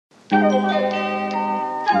Broke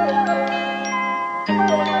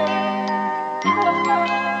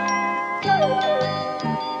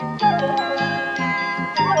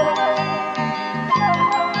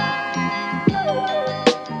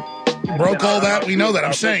all that. We know that.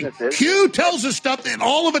 I'm saying Q tells us stuff and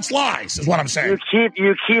all of it's lies is what I'm saying.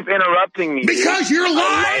 You keep interrupting me. Because you're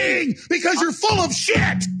lying. Because you're full of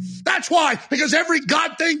shit. That's why. Because every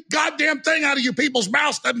goddamn thing out of you people's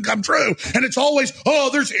mouths doesn't come true. And it's always,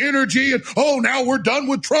 oh, there's energy and, oh, now we're done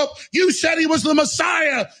with Trump. You said he was the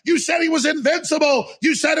Messiah. You said he was invincible.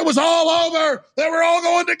 You said it was all over. They were all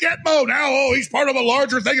going to Gitmo. Now, oh, he's part of a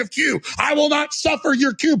larger thing of Q. I will not suffer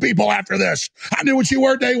your Q people after this. I knew what you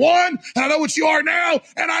were day one, and I know what you are now,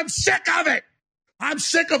 and I'm sick of it. I'm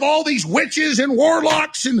sick of all these witches and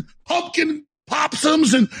warlocks and pumpkin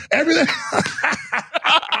popsums and everything.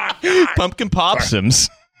 Pumpkin popsums.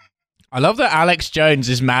 I love that Alex Jones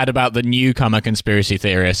is mad about the newcomer conspiracy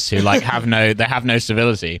theorists who have no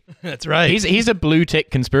civility. That's right. He's a blue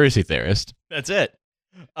tick conspiracy theorist. That's it.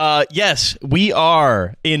 Yes, we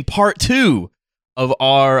are in part 2 of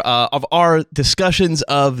our discussions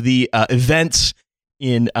of the events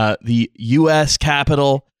in the U.S.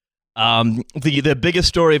 Capitol. The biggest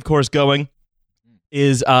story, of course, going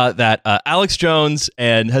is that Alex Jones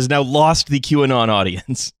has now lost the QAnon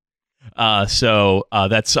audience. So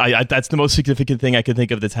that's the most significant thing I can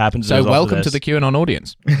think of that's happened. So welcome to the QAnon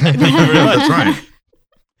audience. Thank you very much. That's right.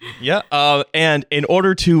 Yeah. And in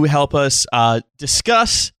order to help us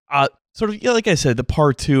discuss like I said, the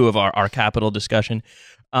part 2 of our Capitol discussion,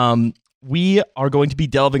 we are going to be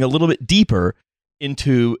delving a little bit deeper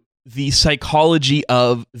into the psychology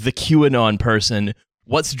of the QAnon person,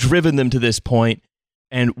 what's driven them to this point,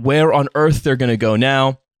 and where on earth they're going to go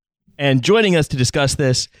now. And joining us to discuss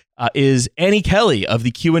this is Annie Kelly of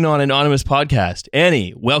the QAnon Anonymous podcast.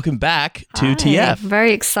 Annie, welcome back to Hi, TF.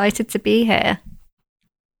 Very excited to be here.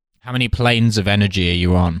 How many planes of energy are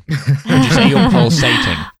you on? Would you say you're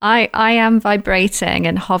pulsating? I am vibrating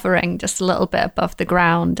and hovering just a little bit above the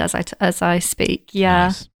ground as I speak. Yeah.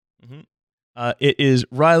 Nice. It is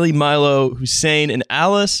Riley, Milo, Hussein, and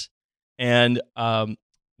Alice, and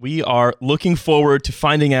we are looking forward to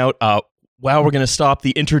finding out how we're going to stop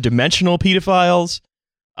the interdimensional pedophiles,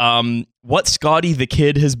 what Scotty the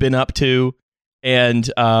Kid has been up to,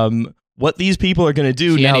 and what these people are going to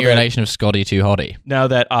do. See any relation of Scotty to Hottie? Now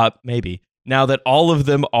that all of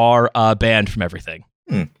them are banned from everything.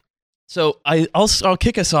 So I'll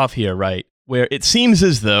kick us off here, right, where it seems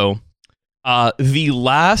as though the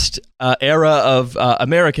last era of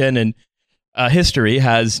American and history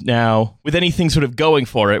has now, with anything sort of going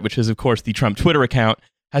for it, which is, of course, the Trump Twitter account,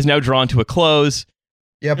 has now drawn to a close.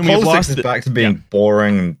 Yeah, politics is back to being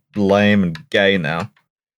boring and lame and gay now.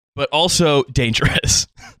 But also dangerous.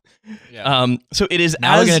 Yeah. So it is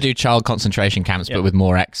now we're going to do child concentration camps, but with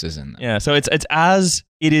more X's in them. Yeah, so it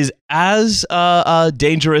is as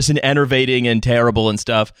dangerous and enervating and terrible and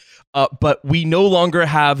stuff. But we no longer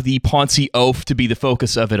have the Ponzi oaf to be the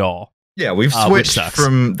focus of it all. Yeah, we've switched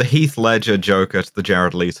from the Heath Ledger Joker to the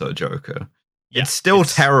Jared Leto Joker. Yeah, it's still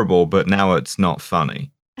terrible, but now it's not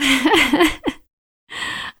funny.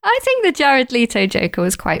 I think the Jared Leto Joker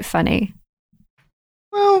was quite funny.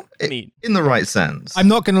 Well, in the right sense. I'm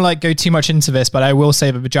not going to go too much into this, but I will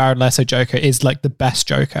say that the Jared Leto Joker is the best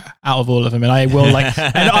Joker out of all of them, and I will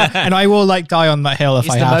and I will die on that hill if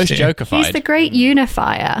I have to. He's the most Joker-fied. He's the great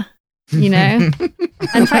unifier, you know.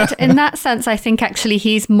 In fact, in that sense, I think actually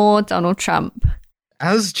he's more Donald Trump.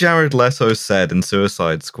 As Jared Leto said in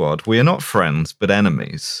Suicide Squad, we are not friends but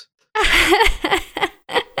enemies.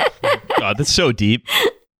 God, that's so deep.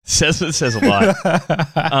 It says a lot.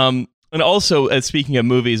 And also, speaking of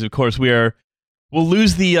movies, of course, we are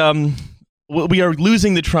losing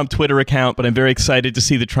the Trump Twitter account, but I'm very excited to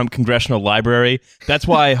see the Trump Congressional Library. That's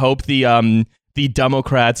why I hope the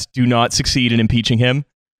Democrats do not succeed in impeaching him.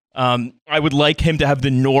 I would like him to have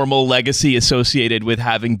the normal legacy associated with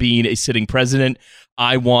having been a sitting president.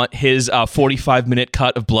 I want his 45-minute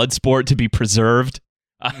cut of Bloodsport to be preserved.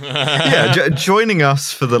 Joining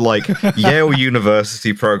us for the Yale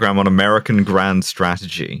University program on American grand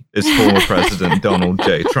strategy is former President Donald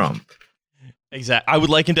J. Trump. Exactly. I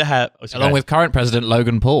would like him to have, along with current President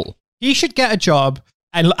Logan Paul. He should get a job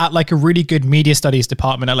at a really good media studies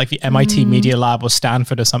department at the MIT Media Lab or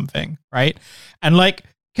Stanford or something, right? And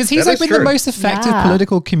because he's been the most effective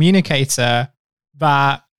political communicator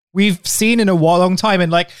that we've seen in a long time.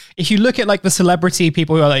 And if you look at the celebrity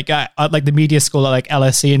people who are at the media school at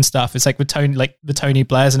LSE and stuff, it's the Tony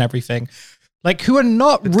Blairs and everything, who are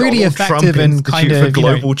not really Donald effective Trump in kind of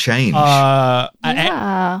global change.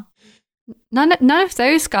 None of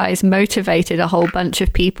those guys motivated a whole bunch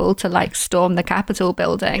of people to like storm the Capitol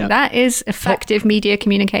building. Yep. That is effective media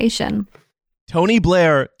communication. Tony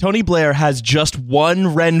Blair has just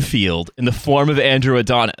one Renfield in the form of Andrew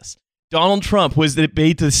Adonis. Donald Trump was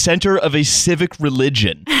made the center of a civic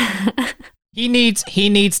religion. He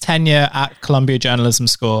needs tenure at Columbia Journalism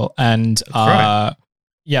School, and right.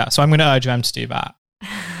 Yeah, so I'm going to urge them to do that.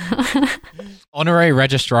 Honorary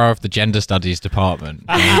Registrar of the Gender Studies Department.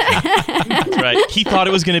 That's right. He thought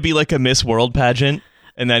it was going to be like a Miss World pageant,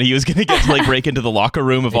 and that he was going to get to like break into the locker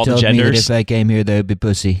room of all the genders. They told me that if I came here, there would be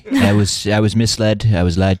pussy. I was misled. I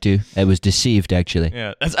was lied to. I was deceived, actually.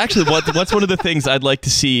 Yeah, that's actually what's one of the things I'd like to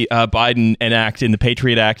see Biden enact in the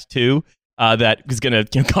Patriot Act too. That is going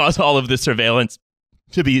to cause all of this surveillance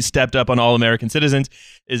to be stepped up on all American citizens.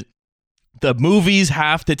 Is the movies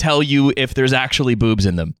have to tell you if there's actually boobs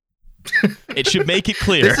in them. It should make it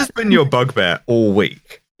clear. This has been your bugbear all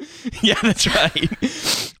week. Yeah, that's right.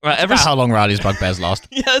 How long Riley's bugbears last?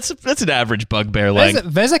 Yeah, that's an average bugbear length.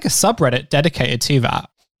 There's like a subreddit dedicated to that.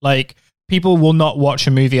 Like, people will not watch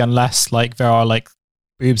a movie unless like there are like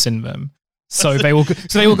boobs in them. So they will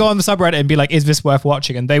go on the subreddit and be like, "Is this worth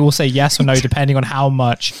watching?" And they will say yes or no depending on how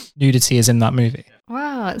much nudity is in that movie.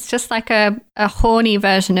 Wow, it's just like a horny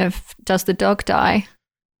version of "Does the dog die?"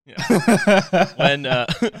 Yeah.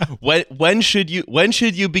 When should you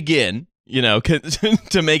begin?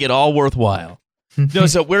 To make it all worthwhile. No,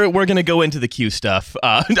 so we're gonna go into the Q stuff.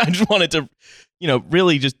 I just wanted to,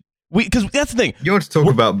 really just because that's the thing. You want to talk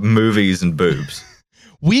about movies and boobs.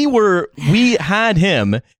 We had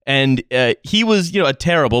him, and he was, a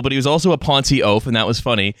terrible, but he was also a Ponzi oaf, and that was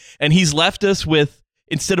funny. And he's left us with,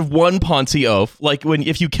 instead of one Ponzi oaf, like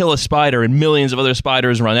if you kill a spider and millions of other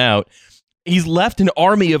spiders run out, he's left an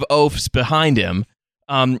army of oafs behind him.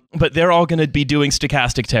 But they're all going to be doing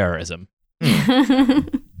stochastic terrorism.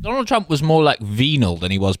 Donald Trump was more like venal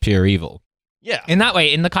than he was pure evil. Yeah. In that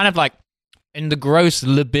way, in the kind of like, in the gross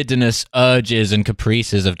libidinous urges and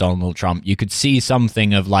caprices of Donald Trump, you could see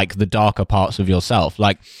something of like the darker parts of yourself.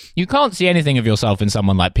 Like, you can't see anything of yourself in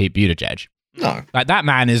someone like Pete Buttigieg. No. Like, that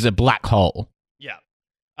man is a black hole. Yeah.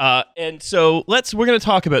 And so we're going to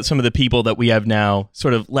talk about some of the people that we have now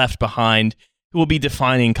sort of left behind who will be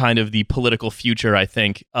defining kind of the political future, I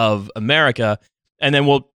think, of America. And then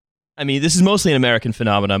this is mostly an American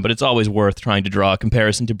phenomenon, but it's always worth trying to draw a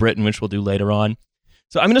comparison to Britain, which we'll do later on.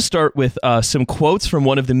 So I'm going to start with some quotes from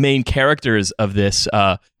one of the main characters of this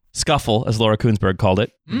scuffle, as Laura Kuenssberg called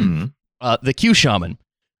it, the Q shaman,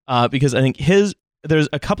 because I think there's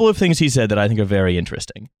a couple of things he said that I think are very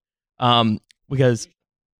interesting. So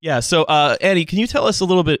Annie, can you tell us a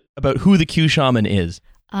little bit about who the Q shaman is?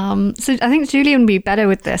 So I think Julian would be better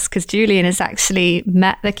with this because Julian has actually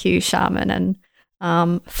met the Q shaman and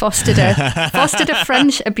fostered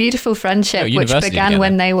a beautiful friendship, which began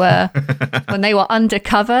when they were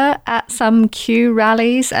undercover at some Q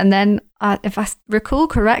rallies, and then if I recall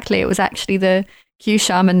correctly, it was actually the Q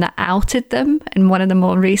shaman that outed them in one of the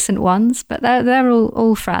more recent ones. But they're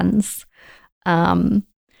all friends, and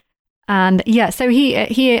yeah, so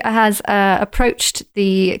he has approached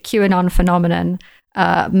the QAnon phenomenon,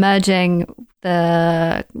 merging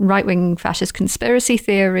the right-wing fascist conspiracy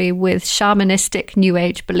theory with shamanistic New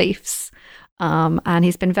Age beliefs. And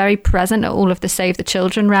he's been very present at all of the Save the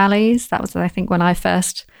Children rallies. That was, I think, when I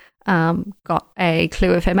first got a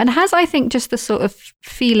clue of him. And has, I think, just the sort of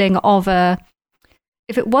feeling of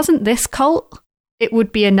if it wasn't this cult, it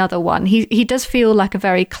would be another one. He does feel like a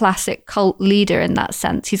very classic cult leader in that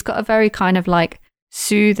sense. He's got a very kind of like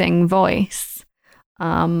soothing voice.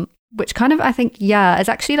 Which kind of, I think, is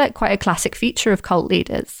actually like quite a classic feature of cult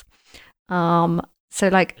leaders. So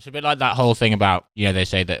like, it's a bit like that whole thing about, they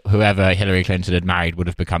say that whoever Hillary Clinton had married would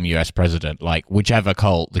have become US president. Like, whichever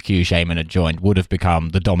cult the Q shaman had joined would have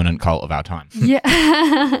become the dominant cult of our time. Yeah.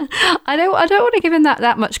 I don't want to give him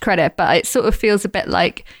that much credit, but it sort of feels a bit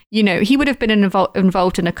like, he would have been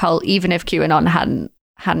involved in a cult even if QAnon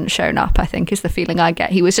hadn't shown up, I think, is the feeling I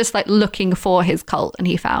get. He was just like looking for his cult and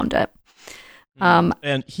he found it.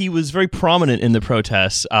 And he was very prominent in the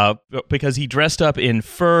protests because he dressed up in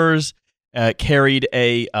furs, carried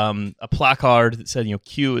a placard that said,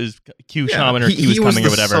 Q shaman or Q is coming or whatever. He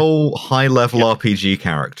was the sole high-level RPG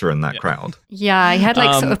character in that crowd. Yeah, he had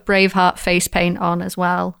like sort of Braveheart face paint on as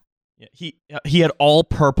well. Yeah, he had all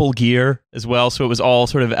purple gear as well, so it was all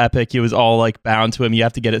sort of epic. It was all like bound to him. You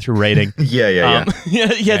have to get it through rating. Yeah. He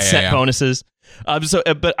had set bonuses.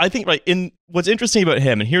 But I think what's interesting about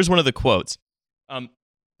him, and here's one of the quotes.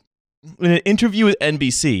 In an interview with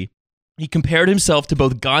NBC, he compared himself to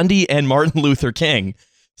both Gandhi and Martin Luther King,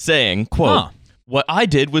 saying, quote, What I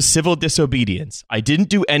did was civil disobedience. I didn't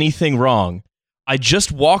do anything wrong. I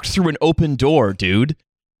just walked through an open door, dude.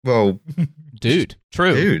 Well, dude.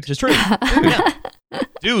 True. Dude. Just true. Yeah.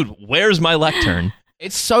 Dude, where's my lectern?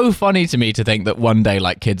 It's so funny to me to think that one day,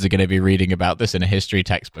 like, kids are going to be reading about this in a history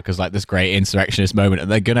textbook as, like, this great insurrectionist moment, and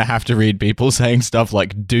they're going to have to read people saying stuff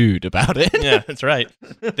like "dude" about it. Yeah, that's right.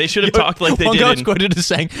 They should have talked like they one did. One guy's quoted as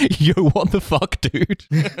saying, "Yo, what the fuck, dude?"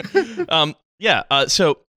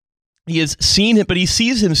 So he has seen it, but he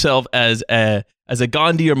sees himself as a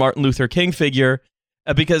Gandhi or Martin Luther King figure.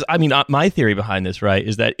 Because, I mean, my theory behind this, right,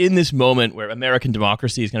 is that in this moment where American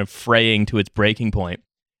democracy is kind of fraying to its breaking point,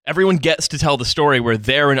 everyone gets to tell the story where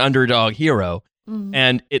they're an underdog hero.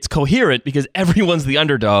 And it's coherent because everyone's the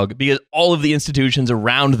underdog because all of the institutions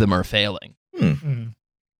around them are failing. And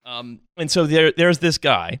so there's this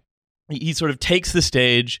guy. He sort of takes the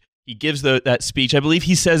stage. He gives that speech. I believe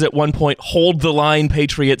he says at one point, "Hold the line,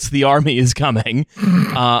 patriots, the army is coming."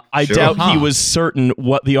 I doubt he was certain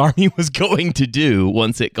what the army was going to do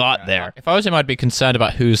once it got there. If I was him, I'd be concerned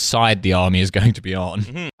about whose side the army is going to be on.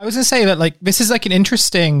 I was going to say that, like, this is like an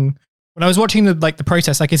interesting, when I was watching the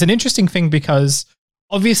protest, like, it's an interesting thing because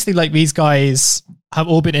obviously, like, these guys have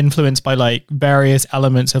all been influenced by, like, various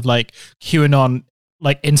elements of, like, QAnon,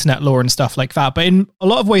 like, internet law and stuff like that. But in a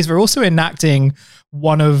lot of ways, they're also enacting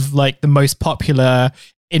one of, like, the most popular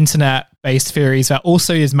internet-based theories that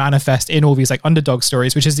also is manifest in all these, like, underdog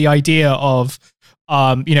stories, which is the idea of,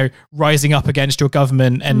 rising up against your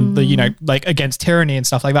government and the, like, against tyranny and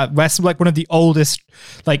stuff like that. That's, like, one of the oldest,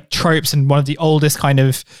 like, tropes and one of the oldest kind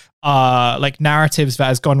of, like, narratives that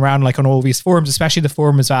has gone around, like, on all these forums, especially the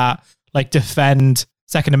forums that, like, defend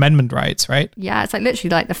Second Amendment rights, right? Yeah, it's, like, literally,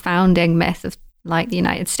 like, the founding myth of, like, the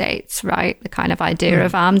United States, right? The kind of idea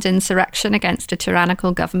of armed insurrection against a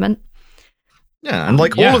tyrannical government. Yeah, and,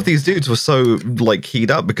 like, all of these dudes were so, like, keyed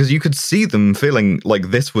up because you could see them feeling like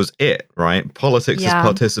this was it, right? Politics is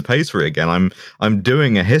participatory again. I'm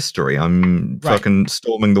doing a history. I'm fucking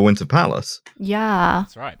storming the Winter Palace. Yeah.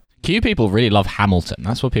 That's right. Q people really love Hamilton.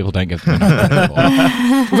 That's what people don't give them.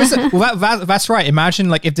 That's right. Imagine,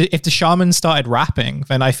 like, if the shaman started rapping,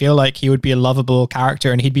 then I feel like he would be a lovable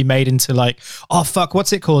character and he'd be made into, like, oh fuck,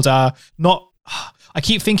 what's it called? I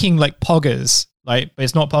keep thinking like Poggers, like, but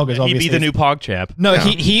it's not Poggers. He'd obviously be the new PogChamp. No,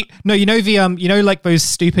 no, you know like those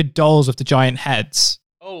stupid dolls with the giant heads.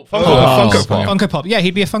 Oh, Funko Pop. Yeah,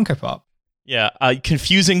 he'd be a Funko Pop. Yeah,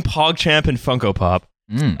 confusing PogChamp and Funko Pop.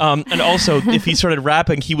 And also, if he started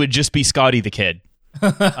rapping, he would just be Scotty the Kid.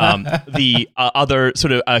 The other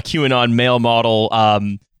sort of QAnon male model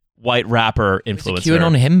white rapper influencer. It's a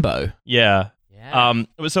QAnon himbo. Yeah.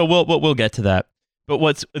 So we'll get to that. But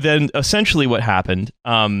what's then essentially what happened,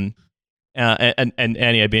 and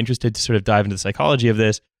Annie, I'd be interested to sort of dive into the psychology of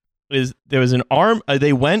this, is there was an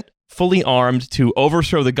they went fully armed to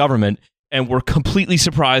overthrow the government and were completely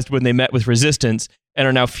surprised when they met with resistance and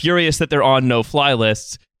are now furious that they're on no-fly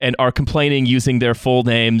lists and are complaining using their full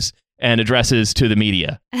names and addresses to the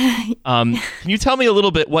media. Can you tell me a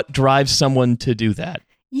little bit what drives someone to do that?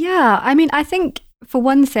 Yeah, I mean, I think for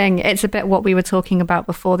one thing, it's a bit what we were talking about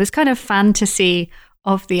before, this kind of fantasy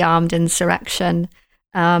of the armed insurrection.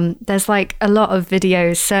 There's like a lot of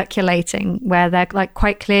videos circulating where they're like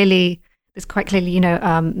quite clearly,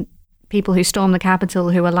 people who storm the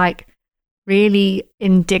Capitol who are like really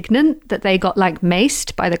indignant that they got like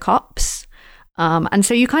maced by the cops. And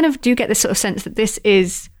so you kind of do get this sort of sense that this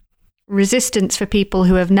is resistance for people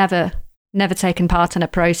who have never taken part in a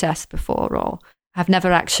protest before or have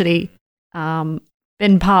never actually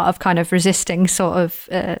been part of kind of resisting sort of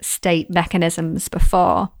state mechanisms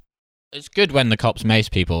before. It's good when the cops mace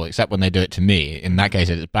people, except when they do it to me. In that case,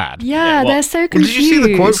 it's bad. Yeah, they're so confused. Did you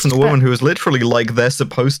see the quote from the woman who was literally like, they're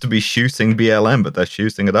supposed to be shooting BLM, but they're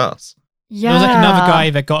shooting at us? Yeah. There was like another guy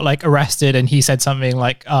that got like arrested and he said something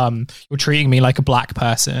like, you're treating me like a black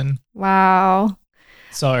person. Wow.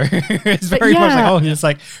 So it's very much like, oh, it's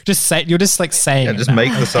like, you're just like saying. Yeah, just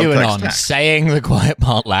make the subtext. Saying the quiet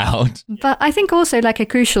part loud. But I think also like a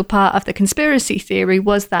crucial part of the conspiracy theory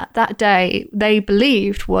was that day they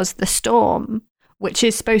believed was the storm, which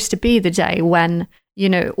is supposed to be the day when, you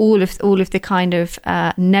know, all of the kind of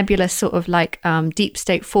nebulous sort of like deep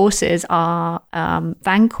state forces are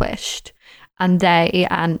vanquished, and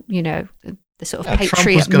you know, the sort of patriot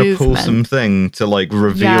Trump was going to pull movement. something to like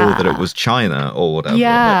reveal that it was China or whatever.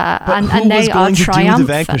 Yeah, but and they are to triumphant. do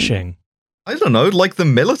the vanquishing? I don't know, like the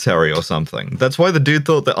military or something. That's why the dude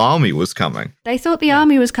thought the army was coming. They thought the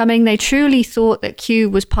army was coming. They truly thought that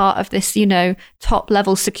Q was part of this, you know, top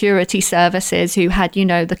level security services who had, you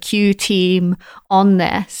know, the Q team on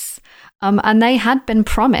this. And they had been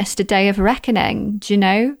promised a day of reckoning. Do you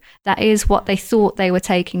know? That is what they thought they were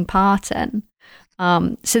taking part in.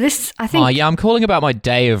 So this, I think... I'm calling about my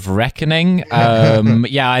day of reckoning.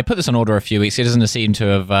 I put this on order a few weeks. It doesn't seem to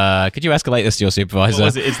have... could you escalate this to your supervisor? What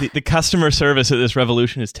was it? It's the customer service at this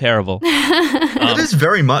revolution is terrible. It is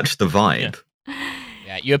very much the vibe.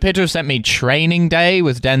 Yeah, you appear to have sent me Training Day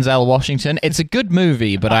with Denzel Washington. It's a good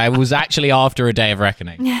movie, but I was actually after a day of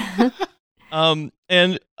reckoning. And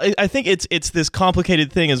I think it's this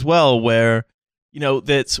complicated thing as well where...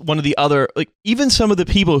 that's one of the other, even some of the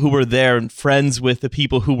people who were there and friends with the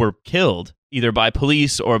people who were killed, either by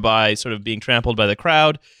police or by sort of being trampled by the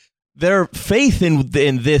crowd, their faith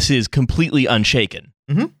in this is completely unshaken.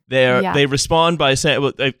 Mm-hmm. They respond by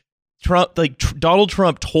saying, Donald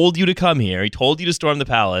Trump told you to come here. He told you to storm the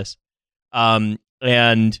palace. And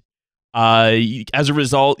as a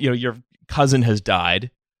result, your cousin has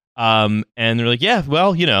died. And they're like, yeah,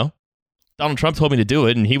 well, Donald Trump told me to do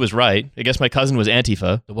it, and he was right. I guess my cousin was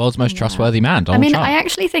Antifa. The world's most trustworthy man, Donald Trump. I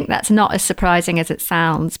actually think that's not as surprising as it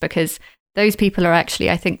sounds, because those people are actually,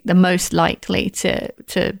 I think, the most likely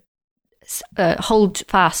to hold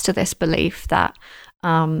fast to this belief that,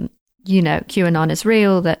 QAnon is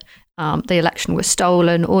real, that the election was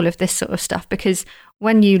stolen, all of this sort of stuff. Because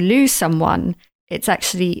when you lose someone, it's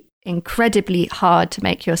actually incredibly hard to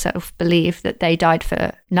make yourself believe that they died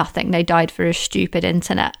for nothing. They died for a stupid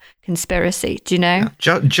internet conspiracy. Do you know?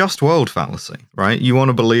 Yeah, just world fallacy, right? You want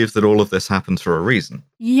to believe that all of this happens for a reason.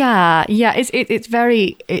 Yeah. It's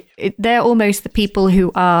very. They're almost the people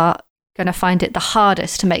who are going to find it the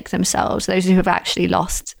hardest to make themselves. Those who have actually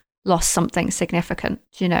lost something significant.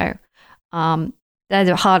 Do you know? They're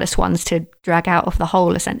the hardest ones to drag out of the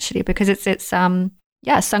hole, essentially, because it's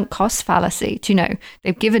sunk cost fallacy. Do you know?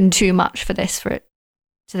 They've given too much for it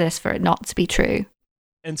not to be true.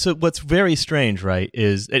 And so what's very strange, right,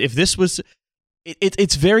 is that if this was,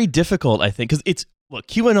 it's very difficult, I think, because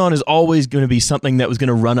QAnon is always going to be something that was going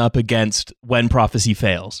to run up against when prophecy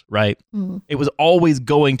fails, right? Mm. It was always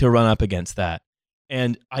going to run up against that.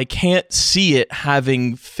 And I can't see it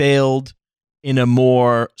having failed in a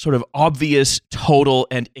more sort of obvious, total,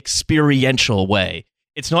 and experiential way.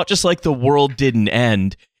 It's not just like the world didn't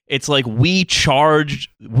end. It's like we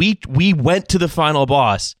went to the final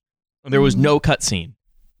boss, and there was no cutscene.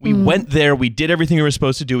 We went there, we did everything we were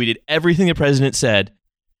supposed to do, we did everything the president said,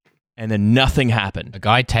 and then nothing happened. A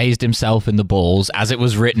guy tased himself in the balls, as it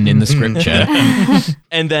was written in the scripture.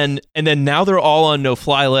 and then now they're all on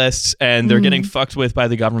no-fly lists, and they're getting fucked with by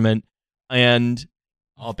the government. And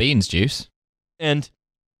beans juice. And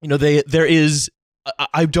there is.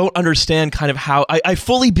 I don't understand kind of how. I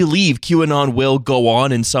fully believe QAnon will go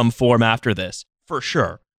on in some form after this, for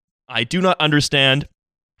sure. I do not understand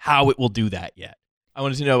how it will do that yet. I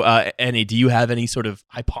wanted to know, Annie, do you have any sort of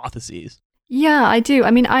hypotheses? Yeah, I do.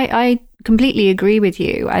 I mean, I completely agree with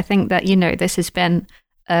you. I think that, this has been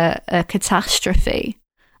a catastrophe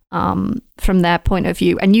from their point of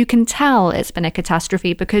view. And you can tell it's been a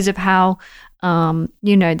catastrophe because of how,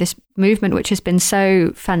 this movement, which has been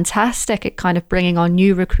so fantastic at kind of bringing on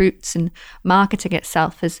new recruits and marketing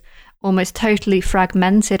itself, has almost totally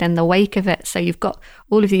fragmented in the wake of it. So you've got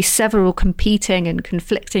all of these several competing and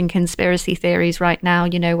conflicting conspiracy theories right now,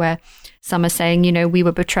 where some are saying, we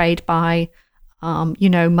were betrayed by,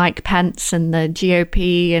 Mike Pence and the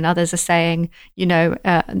GOP, and others are saying,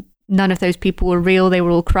 none of those people were real. They were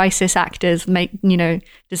all crisis actors,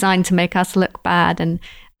 designed to make us look bad. And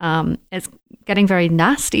it's getting very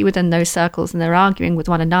nasty within those circles, and they're arguing with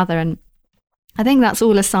one another. And I think that's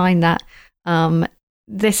all a sign that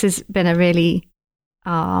this has been a really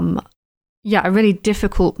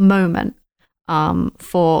difficult moment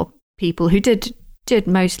for people who did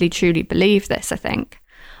mostly truly believe this, I think,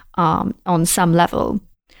 on some level.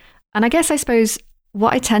 And I suppose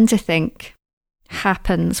what I tend to think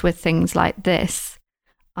happens with things like this,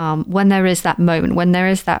 when there is that moment, when there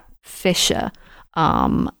is that fissure,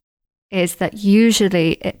 is that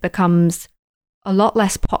usually it becomes a lot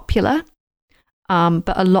less popular,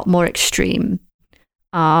 but a lot more extreme,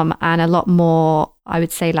 and a lot more, I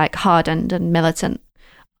would say, like hardened and militant.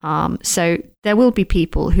 So there will be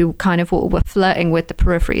people who kind of were flirting with the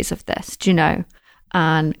peripheries of this,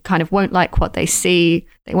 and kind of won't like what they see.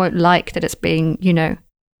 They won't like that it's being,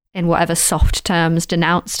 in whatever soft terms,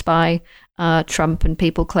 denounced by Trump and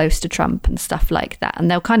people close to Trump and stuff like that. And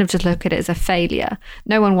they'll kind of just look at it as a failure.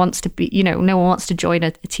 No one wants to be, no one wants to join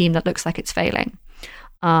a team that looks like it's failing.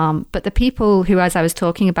 But the people who, as I was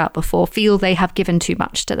talking about before, feel they have given too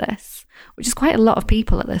much to this, which is quite a lot of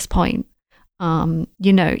people at this point.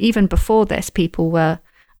 Even before this, people were,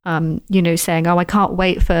 saying, oh, I can't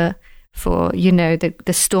wait for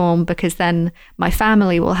the storm, because then my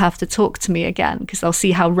family will have to talk to me again because they'll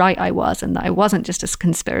see how right I was and that I wasn't just a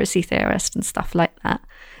conspiracy theorist and stuff like that.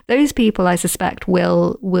 Those people, I suspect,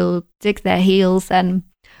 will dig their heels then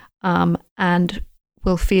and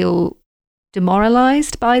will feel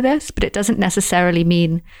demoralized by this, but it doesn't necessarily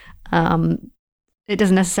mean that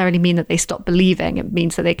they stop believing. It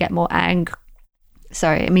means that they get more angry.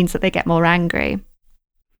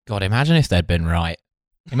 God, imagine if they'd been right.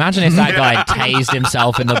 Imagine if that guy tased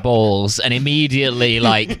himself in the balls and immediately,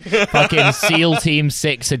 like, fucking SEAL Team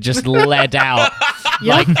 6 had just led out,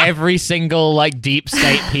 like, every single, like, deep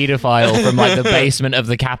state pedophile from, like, the basement of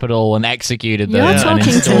the Capitol and executed them. You're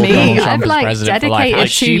talking to me. I've, like,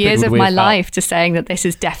 dedicated 2 years of my life to saying that this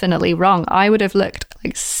is definitely wrong. I would have looked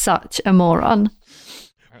like such a moron.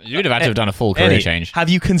 You'd have had to have done a full career change. Have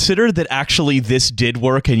you considered that actually this did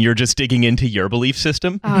work and you're just digging into your belief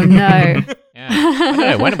system? Oh, no. Yeah. I don't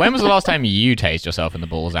know. When was the last time you tased yourself in the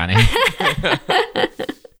balls, Annie?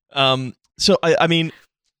 So, I mean,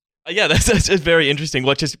 yeah, that's very interesting.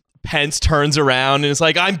 What just Pence turns around and is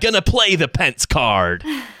like, I'm going to play the Pence card.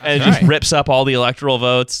 And just rips up all the electoral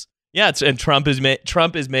votes. Yeah, and Trump is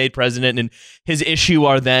made president, and his issue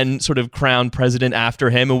are then sort of crowned president after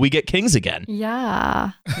him, and we get kings again.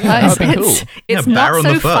 Yeah, that would be cool. It's not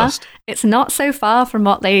so far. It's not so far from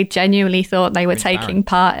what they genuinely thought they were taking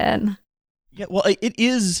part in. Yeah, well, it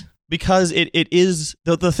is, because it is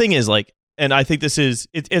the thing is, like, and I think this is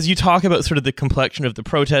as you talk about sort of the complexion of the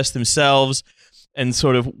protests themselves and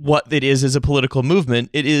sort of what it is as a political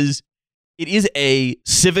movement. It is a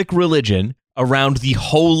civic religion around the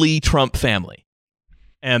holy Trump family,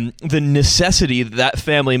 and the necessity that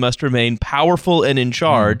family must remain powerful and in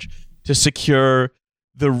charge to secure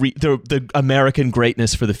the American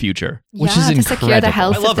greatness for the future, which is incredible. To secure the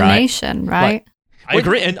health of the nation, right? I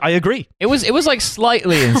agree, and I agree. It was like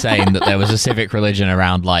slightly insane that there was a civic religion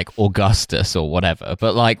around like Augustus or whatever,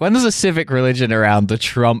 but like when there's a civic religion around the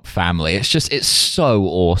Trump family, it's so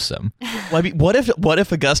awesome. Well, I mean, what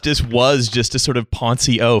if Augustus was just a sort of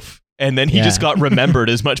Ponzi oaf? And then he just got remembered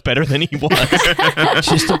as much better than he was.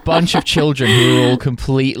 Just a bunch of children who are all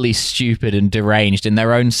completely stupid and deranged in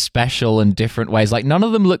their own special and different ways. Like, none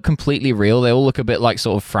of them look completely real. They all look a bit like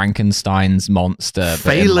sort of Frankenstein's monster.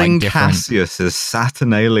 Failing Cassius's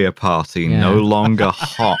Saturnalia party, no longer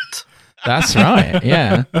hot. That's right,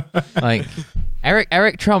 yeah. Like,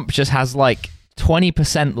 Eric Trump just has, like,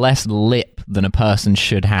 20% less lip than a person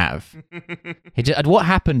should have. What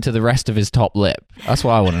happened to the rest of his top lip? That's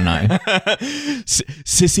what I want to know.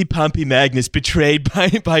 Sissy Pompey Magnus betrayed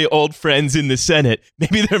by old friends in the Senate.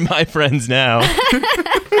 Maybe they're my friends now.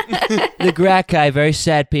 The Gracchi, very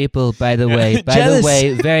sad people, by the way.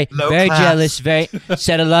 Very jealous.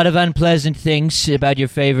 Said a lot of unpleasant things about your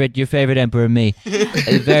favorite emperor, me.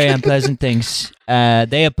 Very unpleasant things.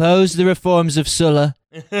 They opposed the reforms of Sulla.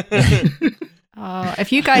 Oh,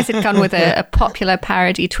 if you guys had gone with a popular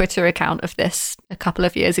parody Twitter account of this a couple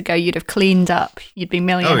of years ago, you'd have cleaned up. You'd be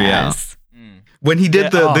millionaires. Oh, yeah. When he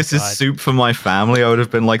did this is soup for my family, I would have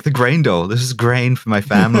been like, the grain dough. This is grain for my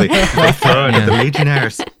family. They throw it at the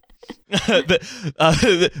legionnaires.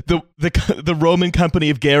 The Roman company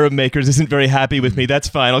of garum makers isn't very happy with me. That's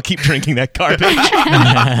fine. I'll keep drinking that garbage.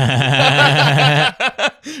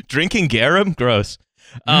 Drinking garum? Gross.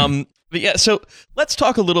 But yeah, so let's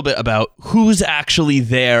talk a little bit about who's actually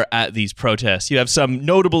there at these protests. You have some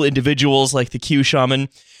notable individuals like the Q shaman.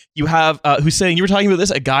 You have who's saying, you were talking about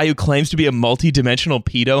this, a guy who claims to be a multi-dimensional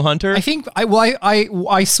pedo hunter. I think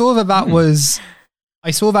I saw that was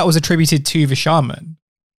attributed to the shaman.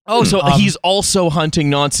 Oh, so he's also hunting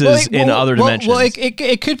nonces in other dimensions. Well,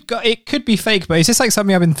 it could be fake, but it's just like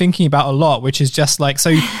something I've been thinking about a lot, which is just like,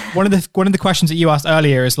 so one of the questions that you asked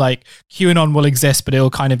earlier is like, QAnon will exist, but it'll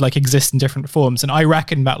kind of like exist in different forms, and I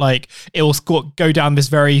reckon that like it will go down this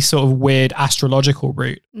very sort of weird astrological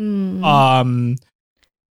route. I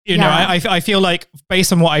feel like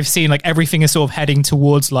based on what I've seen, like everything is sort of heading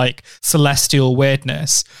towards like celestial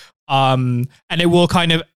weirdness, and it will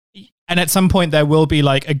kind of. And at some point there will be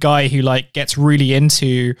like a guy who like gets really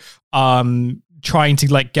into trying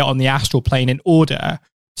to like get on the astral plane in order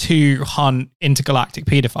to hunt intergalactic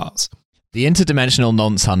pedophiles. The interdimensional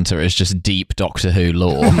nonce hunter is just deep Doctor Who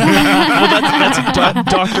lore. Well,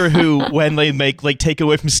 that's Doctor Who when they take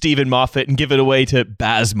away from Stephen Moffat and give it away to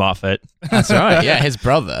Baz Moffat. That's right. Yeah, his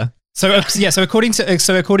brother. So according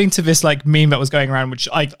to this like meme that was going around, which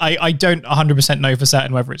I don't 100% know for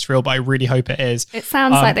certain whether it's real, but I really hope it is. It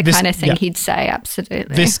sounds like the kind of thing he'd say.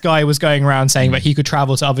 Absolutely. This guy was going around saying that he could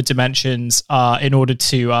travel to other dimensions in order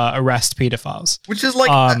to arrest pedophiles, which is like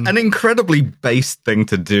an incredibly base thing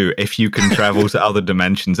to do. If you can travel to other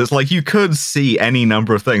dimensions, it's like you could see any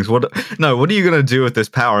number of things. What are you going to do with this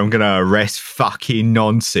power? I'm going to arrest fucking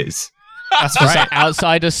nonces. That's right.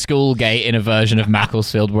 Outside a school gate in a version of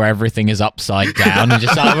Macclesfield where everything is upside down and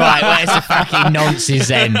just like, right, where's the fucking nonsense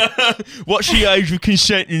then? What's the age of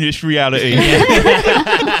consent in this reality?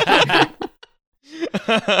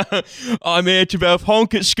 I'm here to both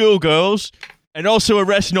honk at schoolgirls and also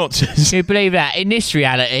arrest nonces. Can you believe that? In this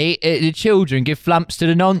reality, the children give flumps to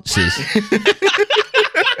the nonces.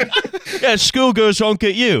 Yeah, schoolgirls honk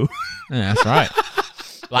at you. Yeah, that's right.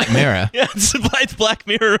 Black Mirror. Yeah, it's Black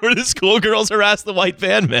Mirror where the schoolgirls harass the white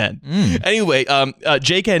van man. Anyway,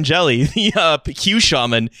 Jake Angeli, the Q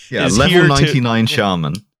shaman, is level here 99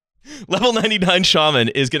 shaman. Level 99 shaman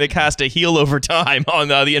is going to cast a heal over time on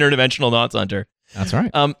the interdimensional Nonce Hunter. That's right.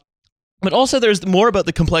 But also, there's more about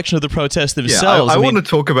the complexion of the protests themselves. I want to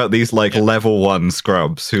talk about these level 1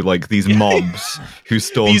 scrubs who these mobs who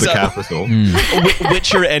stormed the Capitol.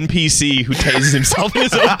 Witcher NPC who tases himself in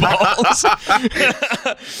his own balls.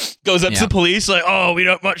 Goes up to the police like, "Oh, we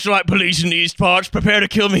don't much like police in these parts. Prepare to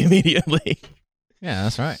kill me immediately." Yeah,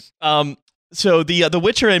 that's right. So the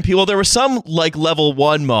Witcher NP, well, there were some level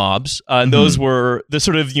 1 mobs, and those were the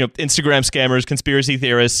sort of Instagram scammers, conspiracy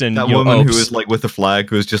theorists, and that woman who was with the flag,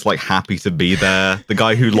 who was just happy to be there. The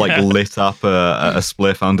guy who lit up a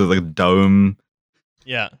spliff under the dome.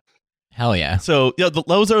 Yeah, hell yeah. So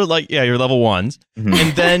those are your level 1s,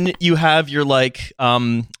 and then you have your level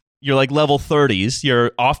 30s,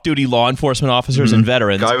 your off-duty law enforcement officers and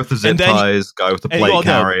veterans. Guy with the zip ties, guy with the plate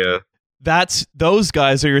carrier. Those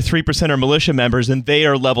guys are your 3%er militia members, and they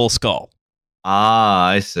are level skull. Ah,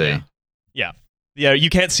 I see. Yeah.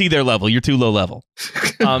 You can't see their level. You're too low level.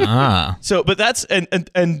 So, but that's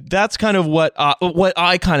and that's kind of what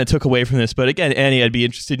I kind of took away from this. But again, Annie, I'd be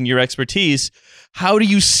interested in your expertise. How do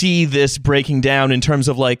you see this breaking down in terms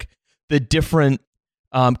of the different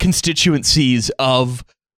constituencies of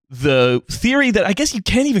the theory that I guess you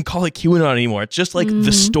can't even call it QAnon anymore? It's just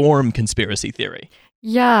the Storm conspiracy theory.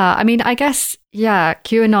 Yeah, I mean, I guess,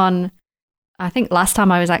 QAnon, I think last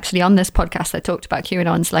time I was actually on this podcast, I talked about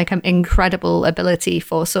QAnon's incredible ability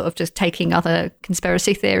for sort of just taking other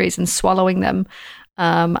conspiracy theories and swallowing them.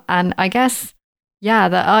 And I guess,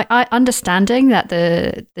 that I understanding that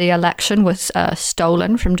the election was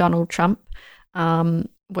stolen from Donald Trump,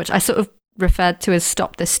 which I sort of referred to as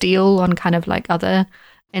Stop the Steal on kind of other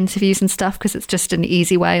interviews and stuff, because it's just an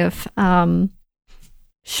easy way of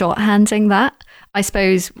shorthanding that, I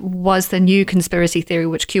suppose, was the new conspiracy theory,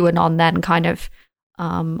 which QAnon then kind of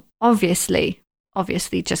obviously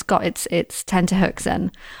just got its tenterhooks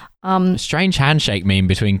in. A strange handshake meme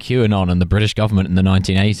between QAnon and the British government in the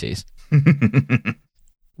 1980s.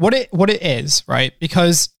 What it is, right?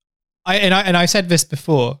 Because I said this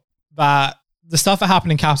before, that the stuff that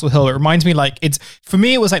happened in Capitol Hill, it reminds me for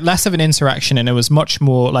me it was less of an insurrection, and it was much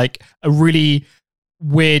more a really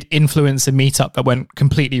weird influencer meetup that went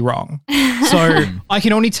completely wrong. So I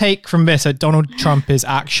can only take from this that Donald Trump is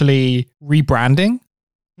actually rebranding.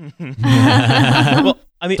 Well,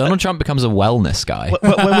 I mean, Donald Trump becomes a wellness guy.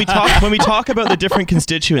 When we talk about the different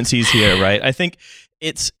constituencies here, right? I think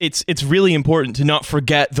it's really important to not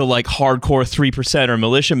forget the hardcore 3% or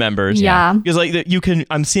militia members. Yeah, because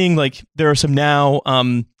I'm seeing there are some now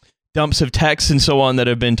dumps of text and so on that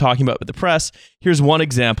have been talking about with the press. Here's one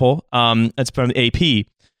example. That's from AP.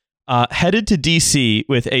 Headed to DC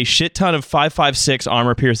with a shit ton of 5.56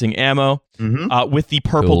 armor-piercing ammo, with the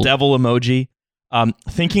purple devil emoji.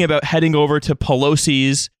 Thinking about heading over to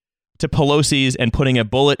Pelosi's and putting a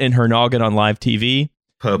bullet in her noggin on live TV.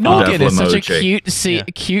 Noggin is such a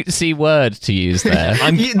cutesy word to use there.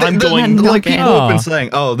 I'm going people have been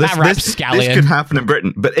saying, this could happen in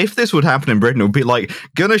Britain. But if this would happen in Britain, it would be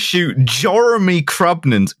gonna shoot Jeremy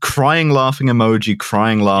Crubnans, crying laughing emoji,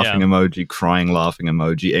 crying laughing emoji, crying laughing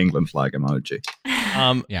emoji, England flag emoji.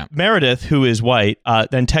 Meredith, who is white,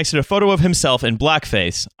 then texted a photo of himself in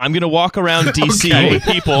blackface. I'm gonna walk around DC with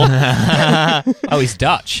people. Oh, he's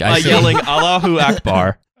Dutch. Yelling Allahu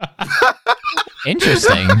Akbar.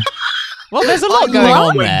 Interesting. Well, there's a lot going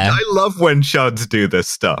on there. I love when Chuds do this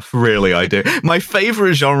stuff. Really, I do. My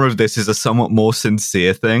favorite genre of this is a somewhat more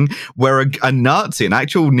sincere thing, where a Nazi, an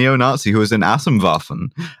actual neo-Nazi who was in Assenwaffen,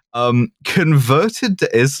 converted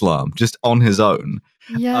to Islam just on his own.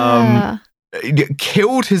 Yeah.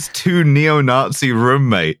 Killed his 2 neo-Nazi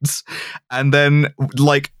roommates, and then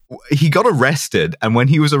he got arrested, and when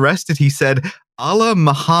he was arrested, he said, Allah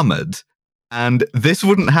Muhammad, and this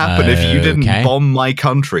wouldn't happen if you didn't bomb my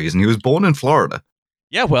countries. And he was born in Florida.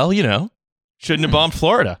 Yeah, well, shouldn't have bombed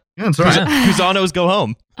Florida. Yeah, that's right. Cusanos go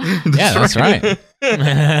home. That's right.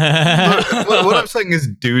 What I'm saying is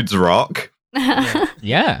dudes rock.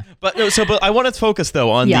 Yeah. But I want to focus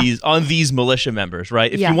though on these militia members,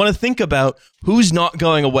 right? If you want to think about who's not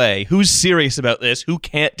going away, who's serious about this, who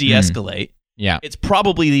can't de-escalate, it's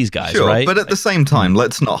probably these guys, right? But at the same time,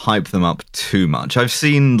 let's not hype them up too much. I've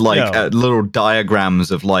seen little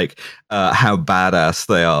diagrams of how badass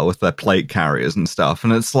they are with their plate carriers and stuff,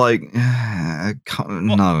 and it's like,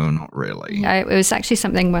 no, not really. Yeah, it was actually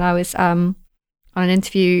something when I was on an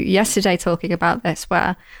interview yesterday talking about this,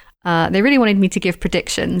 where they really wanted me to give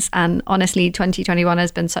predictions, and honestly 2021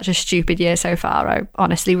 has been such a stupid year so far. I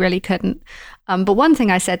honestly really couldn't. But one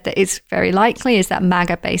thing I said that is very likely is that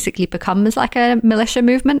MAGA basically becomes like a militia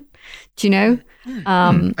movement. Do you know?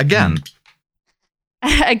 Again,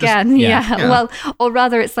 yeah. Well, or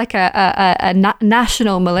rather it's like a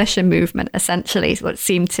national militia movement, essentially, is what it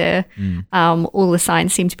seemed to, all the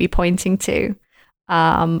signs seem to be pointing to.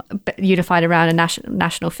 But unified around a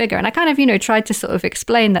national figure. And I kind of, tried to sort of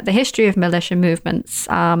explain that the history of militia movements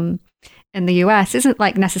in the US isn't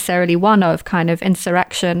like necessarily one of kind of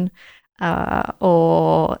insurrection but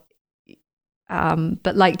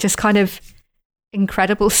like just kind of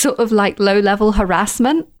incredible sort of like low-level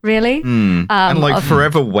harassment, really. And like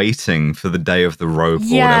forever waiting for the day of the rope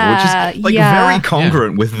or whatever, which is like very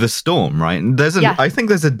congruent with the storm, right? And I think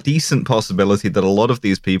there's a decent possibility that a lot of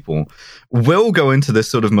these people will go into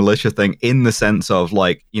this sort of militia thing in the sense of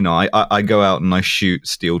like, I go out and I shoot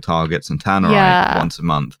steel targets and tannerite once a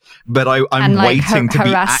month, but I'm waiting to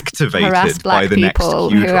be activated by the next people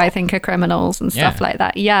who I think are criminals and stuff like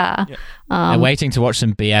that. They're waiting to watch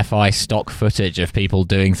some BFI stock footage of people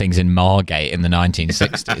doing things in Margate in the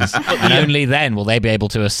 1960s. And only then will they be able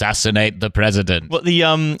to assassinate the president. Well,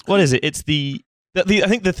 what is it? It's I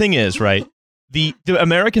think the thing is, right, the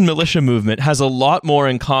American militia movement has a lot more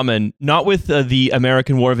in common, not with the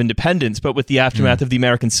American War of Independence, but with the aftermath of the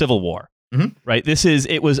American Civil War. Right?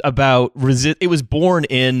 It was born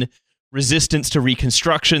in resistance to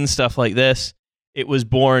Reconstruction, stuff like this. It was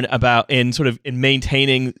born in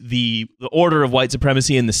maintaining the order of white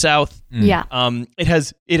supremacy in the South. It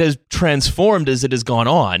has transformed as it has gone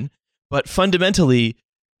on, but fundamentally,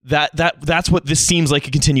 that's what this seems like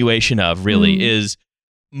a continuation of. Really, is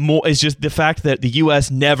just the fact that the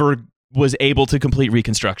U.S. never was able to complete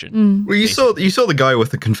Reconstruction. Well, you saw the guy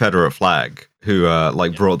with the Confederate flag who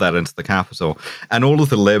brought that into the Capitol, and all of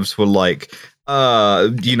the libs were like,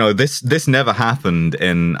 this never happened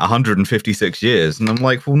in 156 years. And I'm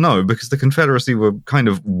like, well, no, because the Confederacy were kind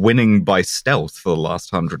of winning by stealth for the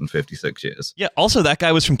last 156 years. Yeah, also that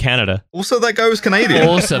guy was from Canada. Also that guy was Canadian.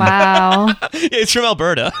 Awesome. Wow. It's from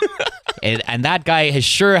Alberta. And that guy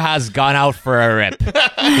sure has gone out for a rip.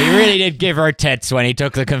 He really did give her tits when he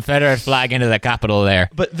took the Confederate flag into the Capitol there.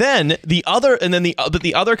 But then the other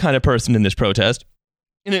kind of person in this protest,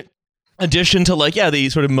 in addition to the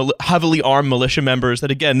sort of heavily armed militia members,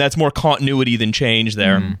 that again, that's more continuity than change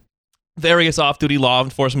there. Various off-duty law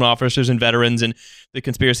enforcement officers and veterans and the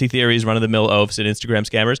conspiracy theories, run-of-the-mill oafs and Instagram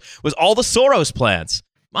scammers, was all the Soros plants.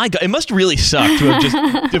 My God, it must really suck to have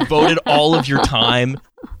just devoted all of your time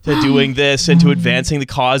to doing this and to advancing the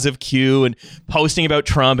cause of Q and posting about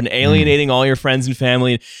Trump and alienating all your friends and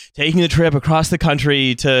family and taking the trip across the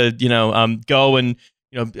country to, go and,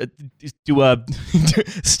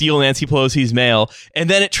 steal Nancy Pelosi's mail. And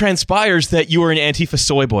then it transpires that you were an Antifa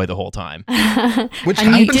soy boy the whole time. Which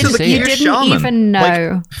happened to the Q shaman. Even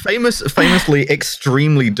know. Famously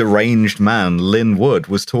extremely deranged man, Lynn Wood,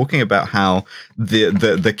 was talking about how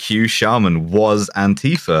the Q shaman was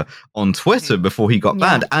Antifa on Twitter before he got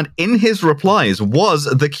banned. And in his replies was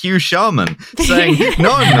the Q shaman saying,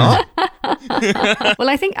 no, I'm not. Well,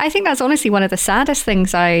 I think that's honestly one of the saddest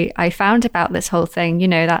things I found about this whole thing.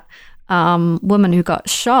 That woman who got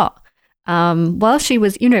shot, while she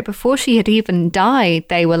was, before she had even died,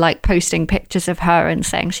 they were posting pictures of her and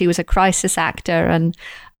saying she was a crisis actor and,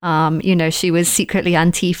 she was secretly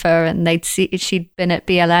Antifa and she'd been at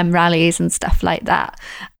BLM rallies and stuff like that.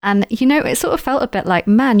 And, it sort of felt a bit like,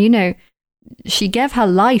 man, she gave her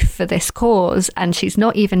life for this cause and she's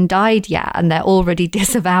not even died yet and they're already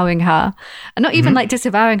disavowing her. And not even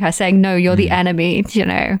disavowing her, saying, no, you're the enemy,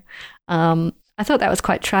 I thought that was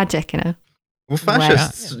quite tragic, Well,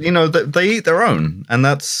 fascists, they eat their own. And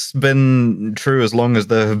that's been true as long as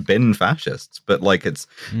there have been fascists. But, it's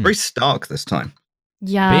very stark this time.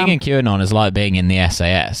 Yeah. Being in QAnon is like being in the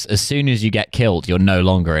SAS. As soon as you get killed, you're no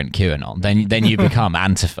longer in QAnon. Then you become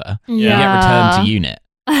Antifa. You get returned to unit.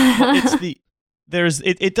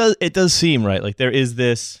 It does seem right. Like there is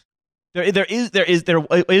this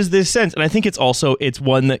sense, and I think it's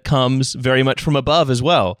one that comes very much from above as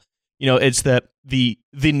well. It's that the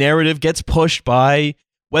narrative gets pushed by,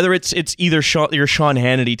 whether it's either your Sean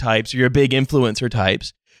Hannity types or your big influencer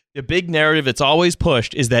types. The big narrative that's always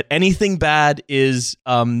pushed is that anything bad is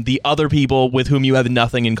the other people with whom you have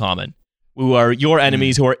nothing in common, who are your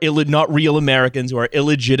enemies, who are not real Americans, who are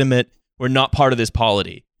illegitimate, who are not part of this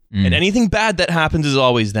polity. And anything bad that happens is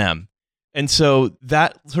always them. And so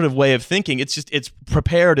that sort of way of thinking, it's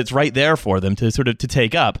prepared, it's right there for them to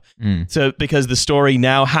take up. So because the story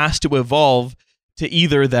now has to evolve to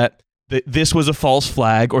either that this was a false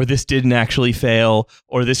flag, or this didn't actually fail,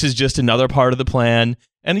 or this is just another part of the plan.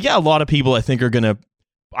 And yeah, a lot of people I think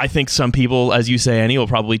some people, as you say, Annie, will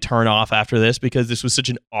probably turn off after this because this was such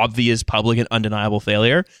an obvious, public, and undeniable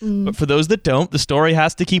failure. But for those that don't, the story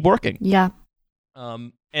has to keep working. Yeah.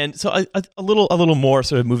 And so a little more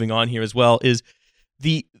sort of moving on here as well is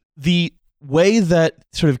the way that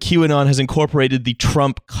sort of QAnon has incorporated the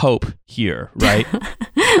Trump cope here, right?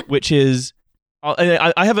 Which is,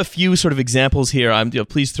 I have a few sort of examples here.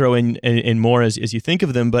 Please throw in more as you think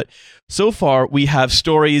of them. But so far, we have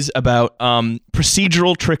stories about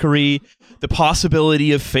procedural trickery, the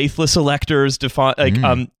possibility of faithless electors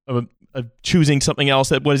choosing something else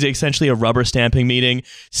that was essentially a rubber stamping meeting,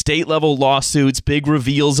 state level lawsuits, big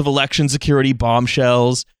reveals of election security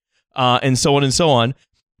bombshells, and so on,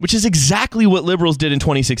 which is exactly what liberals did in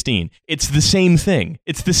 2016. It's the same thing.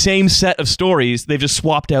 It's the same set of stories. They've just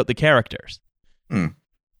swapped out the characters. And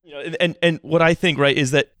what I think, right,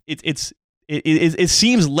 is that it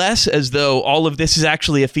seems less as though all of this is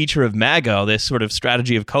actually a feature of MAGA, this sort of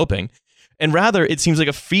strategy of coping. And rather, it seems like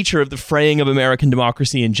a feature of the fraying of American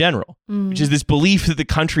democracy in general, which is this belief that the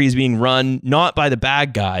country is being run not by the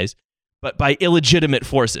bad guys, but by illegitimate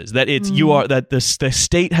forces. That the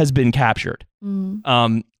state has been captured.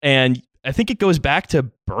 And I think it goes back to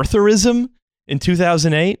birtherism in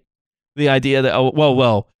 2008. The idea that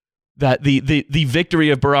that the victory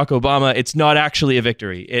of Barack Obama, it's not actually a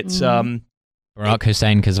victory. It's Barack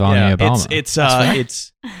Hussein Khazvani Obama.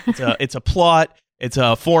 It's a plot. It's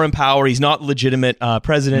a foreign power. He's not legitimate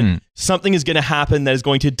president. Something is going to happen that is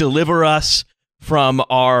going to deliver us from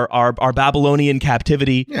our Babylonian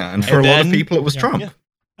captivity. Yeah, and for a lot of people, it was Trump. Yeah.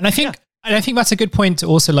 And I think that's a good point to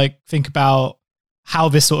also think about how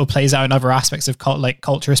this sort of plays out in other aspects of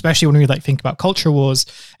culture, especially when we think about culture wars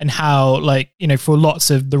and how for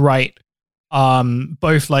lots of the right,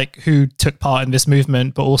 both who took part in this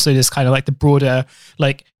movement, but also this kind of the broader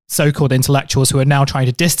so-called intellectuals who are now trying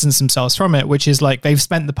to distance themselves from it, which is they've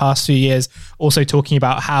spent the past few years also talking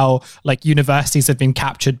about how universities have been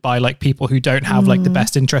captured by people who don't have the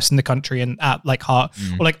best interest in the country and at heart,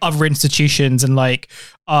 or other institutions, and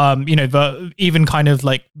even kind of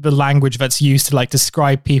the language that's used to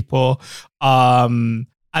describe people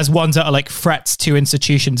as ones that are threats to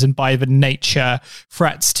institutions, and by the nature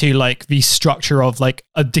threats to the structure of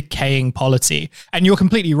a decaying polity. And you're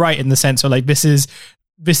completely right in the sense where this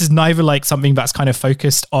is neither something that's kind of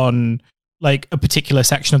focused on a particular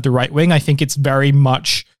section of the right wing. I think it's very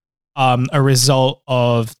much a result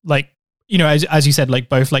of as you said,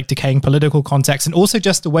 both decaying political context and also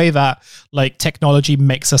just the way that technology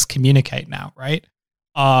makes us communicate now, right?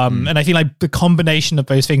 And I think the combination of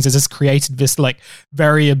those things has just created this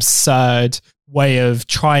very absurd way of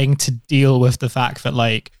trying to deal with the fact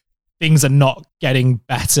that things are not getting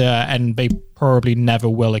better and they probably never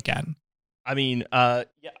will again. I mean, yeah.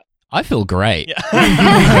 I feel great. Yeah.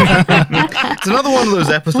 It's another one of those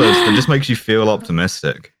episodes that just makes you feel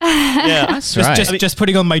optimistic. Yeah, that's right. Just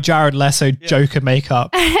putting on my Jared Leto Joker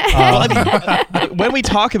makeup. When we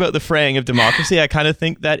talk about the fraying of democracy, I kind of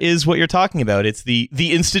think that is what you're talking about. It's the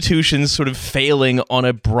institutions sort of failing on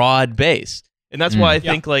a broad base. And that's why I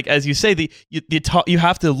think, as you say, you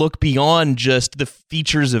have to look beyond just the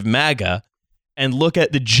features of MAGA and look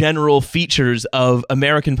at the general features of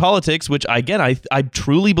American politics, which, again, I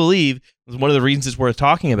truly believe is one of the reasons it's worth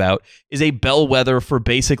talking about, is a bellwether for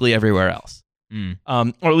basically everywhere else.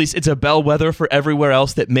 Or at least it's a bellwether for everywhere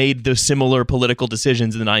else that made those similar political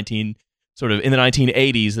decisions in the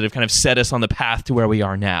 1980s that have kind of set us on the path to where we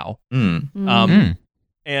are now. And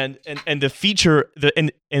the feature,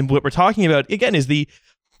 and what we're talking about, again, is the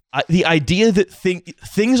idea that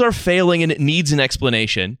things are failing and it needs an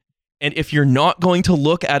explanation. And if you're not going to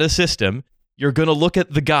look at a system, you're going to look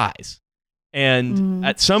at the guys. And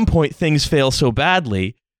at some point, things fail so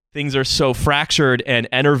badly, things are so fractured and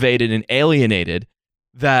enervated and alienated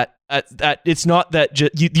that it's not that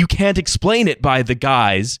you can't explain it by the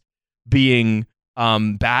guys being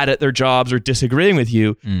bad at their jobs or disagreeing with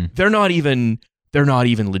you. They're not even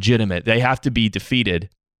legitimate. They have to be defeated.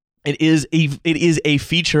 It is a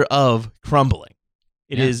feature of crumbling.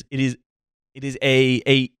 It is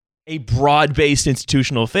a broad-based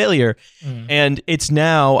institutional failure, and it's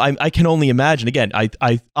now. I can only imagine. Again,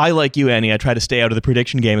 I like you, Annie. I try to stay out of the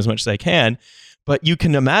prediction game as much as I can, but you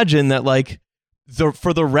can imagine that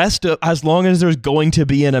for the rest of, as long as there's going to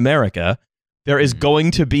be in America, there is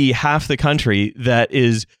going to be half the country that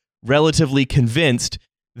is relatively convinced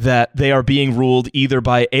that they are being ruled either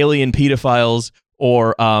by alien pedophiles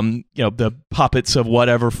or the puppets of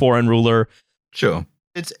whatever foreign ruler. Sure.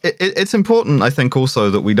 It's important, I think, also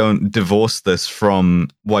that we don't divorce this from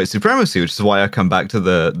white supremacy, which is why I come back to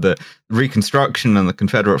the Reconstruction and the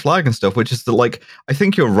Confederate flag and stuff, which is that, I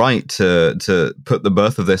think you're right to put the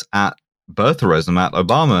birth of this at birtherism, at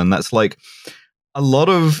Obama, and that's a lot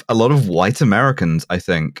of white Americans, I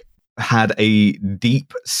think, had a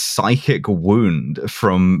deep psychic wound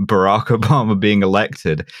from Barack Obama being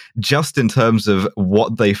elected, just in terms of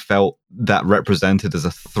what they felt that represented as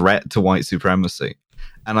a threat to white supremacy.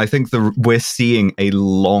 And I think we're seeing a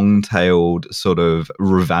long-tailed sort of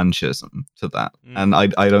revanchism to that. And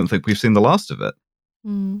I don't think we've seen the last of it.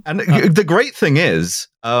 And the great thing is,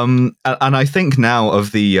 and I think now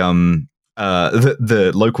of the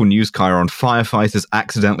local news chyron, firefighters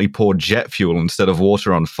accidentally poured jet fuel instead of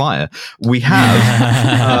water on fire. We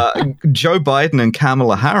have Joe Biden and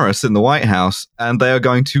Kamala Harris in the White House, and they are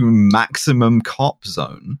going to maximum cop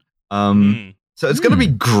zone. So it's going to be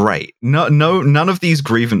great. None of these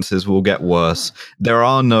grievances will get worse. There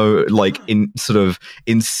are no sort of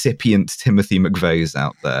incipient Timothy McVeighs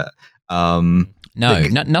out there.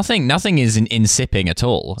 Nothing is insipping at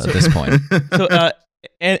all at this point. So,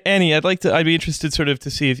 Annie, I'd be interested sort of to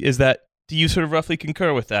see do you sort of roughly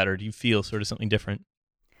concur with that, or do you feel sort of something different?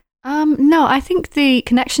 No, I think the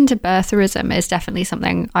connection to birtherism is definitely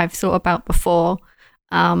something I've thought about before.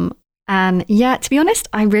 And yeah, to be honest,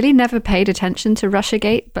 I really never paid attention to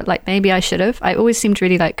Russiagate, but maybe I should have. It always seemed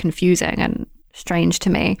really confusing and strange to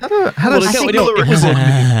me. The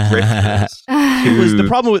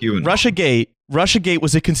problem with Russiagate. Russiagate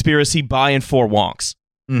was a conspiracy by and for wonks.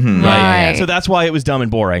 Mm-hmm. Right. So that's why it was dumb and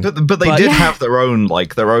boring. But they did have their own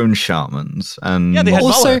shamans, and they had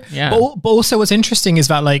but also what's interesting is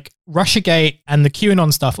that Russiagate and the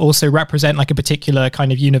QAnon stuff also represent a particular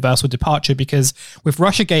kind of universal departure, because with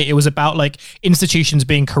Russiagate it was about institutions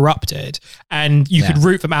being corrupted, and you could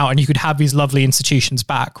root them out and you could have these lovely institutions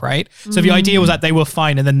back, right? So the idea was that they were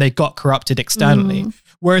fine and then they got corrupted externally.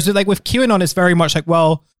 Whereas with QAnon it's very much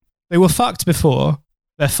well, they were fucked before,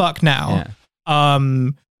 they're fucked now.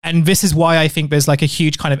 And this is why I think there's a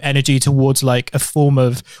huge kind of energy towards a form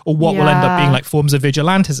of, or what will end up being forms of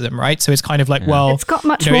vigilantism, right? So it's kind of it's got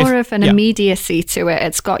much more of an immediacy to it.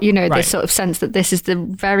 It's got, this sort of sense that this is the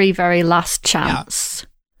very, very last chance.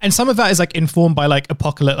 And some of that is informed by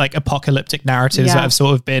apocalyptic narratives that have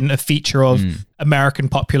sort of been a feature of American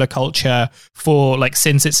popular culture for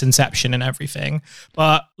since its inception and everything.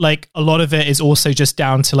 But a lot of it is also just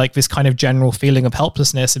down to this kind of general feeling of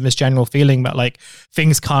helplessness and this general feeling that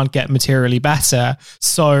things can't get materially better.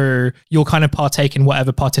 So you'll kind of partake in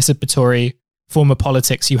whatever participatory form of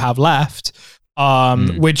politics you have left.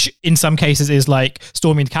 Which in some cases is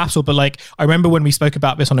storming the Capitol. But I remember when we spoke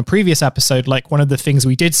about this on a previous episode, one of the things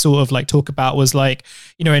we did sort of talk about was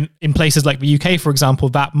in places like the UK, for example,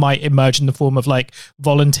 that might emerge in the form of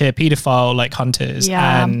volunteer pedophile hunters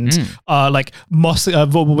and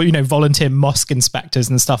volunteer mosque inspectors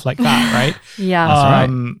and stuff like that, right? Yeah.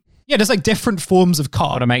 Yeah, there's different forms of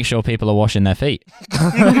cop. Got to make sure people are washing their feet.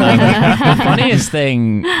 The funniest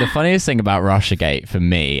thing about Russiagate for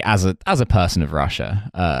me, as a person of Russia,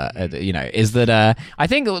 is that I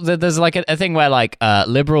think that there's a thing where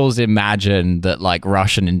liberals imagine that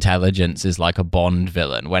Russian intelligence is a Bond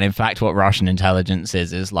villain, when in fact what Russian intelligence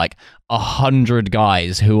is 100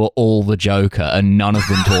 guys who are all the Joker and none of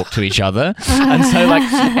them talk to each other. And so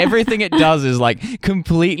everything it does is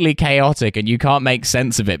completely chaotic and you can't make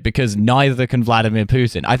sense of it because neither can Vladimir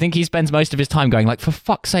Putin. I think he spends most of his time going for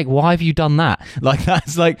fuck's sake, why have you done that?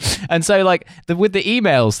 And so with the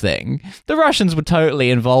emails thing, the Russians were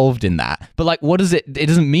totally involved in that. But what is it? It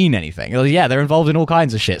doesn't mean anything. Yeah, they're involved in all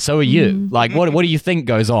kinds of shit. So are you. What do you think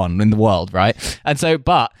goes on in the world, right? And so,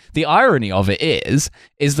 but the irony of it is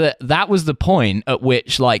that was the point at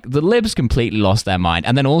which the libs completely lost their mind,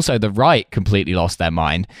 and then also the right completely lost their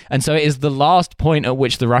mind. And so it is the last point at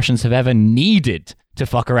which the Russians have ever needed to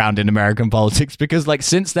fuck around in American politics, because like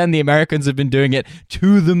since then the Americans have been doing it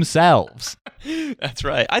to themselves. That's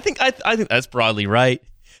right. I think that's broadly right.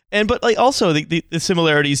 But like also the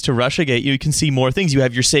similarities to Russiagate, you can see more things. You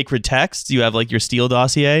have your sacred texts. You have like your Steele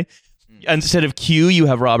dossier. Instead of Q, you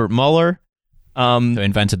have Robert Mueller, who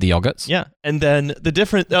invented the yogurts. Yeah, and then the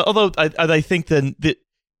different. Although I think then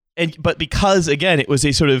but because again it was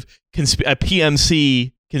a sort of a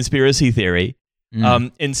PMC conspiracy theory,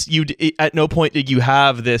 and at no point did you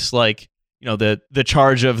have this like the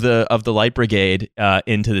charge of the Light Brigade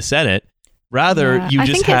into the Senate. Rather, you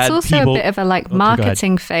just had I think it's also people, a bit of a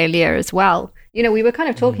marketing failure as well. We were kind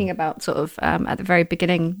of talking about sort of at the very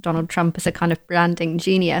beginning, Donald Trump as a kind of branding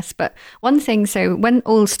genius. But one thing, so when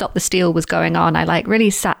all Stop the Steal was going on, I really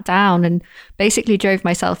sat down and basically drove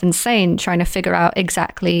myself insane trying to figure out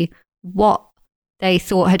exactly what they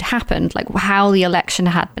thought had happened, like how the election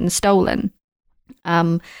had been stolen.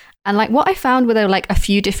 And what I found were there were a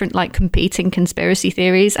few different competing conspiracy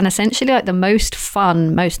theories, and essentially the most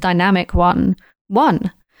fun, most dynamic one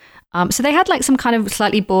won. So they had some kind of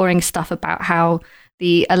slightly boring stuff about how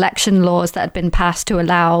the election laws that had been passed to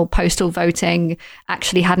allow postal voting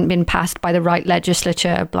actually hadn't been passed by the right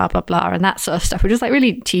legislature, blah, blah, blah, and that sort of stuff, which was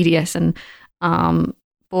really tedious and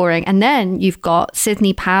boring. And then you've got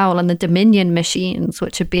Sidney Powell and the Dominion machines,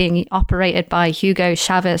 which are being operated by Hugo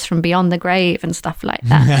Chavez from beyond the grave and stuff like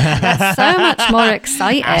that. That's so much more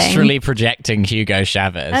exciting. Astrally projecting Hugo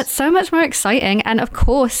Chavez. That's so much more exciting. And of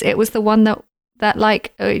course, it was the one that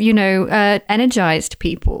energized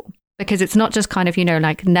people, because it's not just kind of,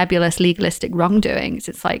 nebulous legalistic wrongdoings.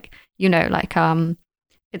 It's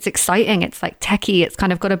it's exciting. It's techie. It's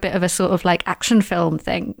kind of got a bit of a sort of action film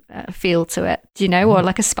thing feel to it, or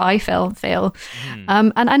a spy film feel.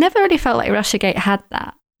 And I never really felt like Russiagate had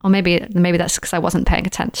that. Or maybe that's because I wasn't paying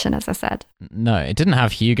attention, as I said. No, it didn't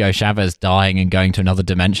have Hugo Chavez dying and going to another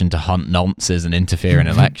dimension to hunt nonces and interfere in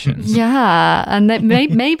elections. Yeah, and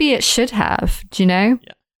maybe it should have. Do you know?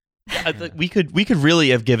 Yeah. We could really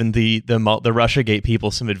have given the Russiagate people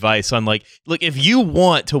some advice on look, if you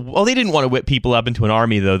want to. Well, they didn't want to whip people up into an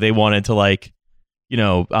army though. They wanted to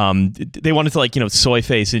soy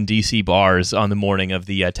face in DC bars on the morning of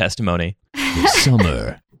the testimony. This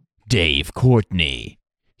summer, Dave Courtney,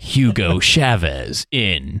 Hugo Chavez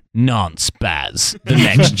in Non-Spaz, the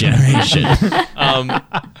next generation.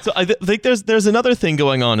 So I think there's another thing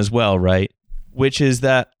going on as well, right? Which is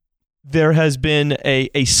that there has been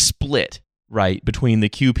a split, right, between the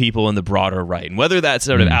Q people and the broader right. And whether that's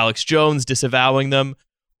sort of Alex Jones disavowing them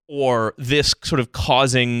or this sort of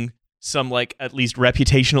causing some at least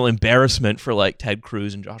reputational embarrassment for Ted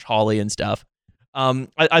Cruz and Josh Hawley and stuff.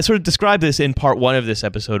 I sort of described this in part one of this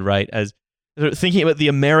episode, right, as thinking about the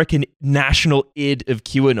American national id of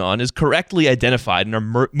QAnon is correctly identified and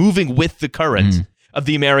are moving with the current of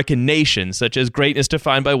the American nation, such as greatness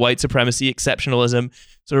defined by white supremacy, exceptionalism,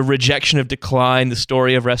 sort of rejection of decline, the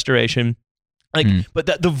story of restoration. But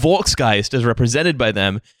that the Volksgeist, as represented by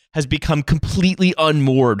them, has become completely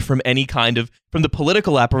unmoored from from the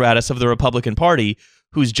political apparatus of the Republican Party,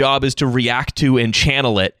 whose job is to react to and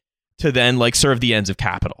channel it to then serve the ends of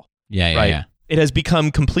capital. Yeah. It has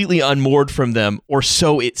become completely unmoored from them, or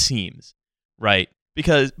so it seems, right?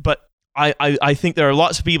 But I think there are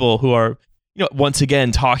lots of people who are, once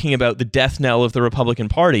again, talking about the death knell of the Republican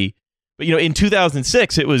Party. But, in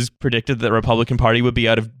 2006, it was predicted that the Republican Party would be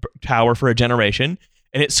out of power for a generation,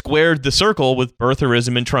 and it squared the circle with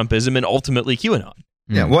birtherism and Trumpism and ultimately QAnon.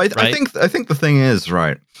 Yeah, well, I think the thing is,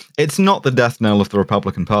 right, it's not the death knell of the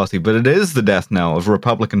Republican Party, but it is the death knell of a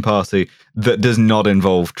Republican Party that does not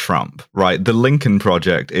involve Trump, right? The Lincoln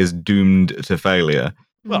Project is doomed to failure.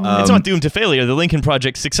 Well, it's not doomed to failure. The Lincoln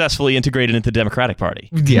Project successfully integrated into the Democratic Party.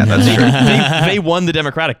 Yeah, that's true. They won the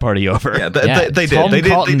Democratic Party over. Yeah, they did. They did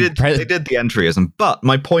the entryism. But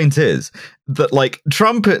my point is that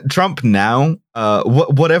Trump now,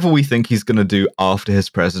 whatever we think he's going to do after his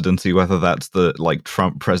presidency, whether that's the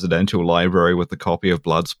Trump Presidential Library with the copy of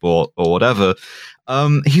Bloodsport or whatever,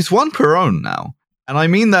 he's won Perón now, and I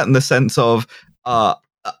mean that in the sense of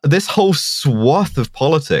this whole swath of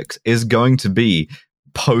politics is going to be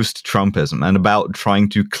post-Trumpism and about trying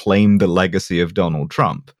to claim the legacy of Donald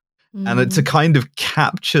Trump. And it's a kind of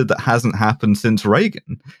capture that hasn't happened since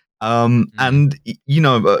Reagan. And,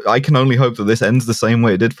 I can only hope that this ends the same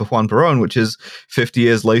way it did for Juan Perón, which is 50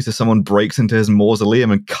 years later, someone breaks into his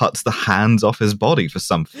mausoleum and cuts the hands off his body for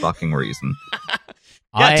some fucking reason.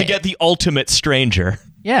 to get the ultimate stranger.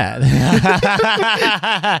 Yeah.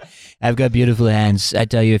 I've got beautiful hands. I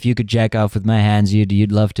tell you, if you could jack off with my hands,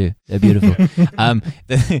 you'd love to. They're beautiful. I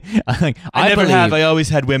never have. I always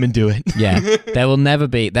had women do it. Yeah. There will never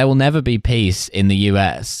be peace in the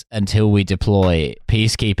US until we deploy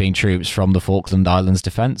peacekeeping troops from the Falkland Islands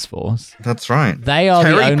Defense Force. That's right. They are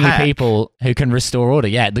the only people who can restore order.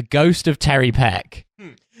 Yeah, the ghost of Terry Peck.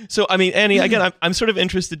 So, I mean, Annie, again, I'm sort of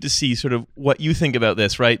interested to see sort of what you think about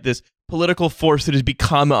this, right? This political force that has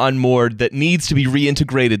become unmoored that needs to be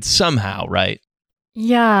reintegrated somehow, right?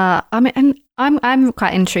 Yeah, I mean, and I'm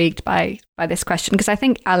quite intrigued by this question because I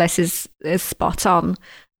think Alice is spot on.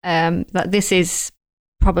 That this is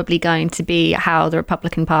probably going to be how the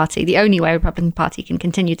Republican Party, the only way the Republican Party can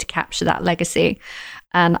continue to capture that legacy.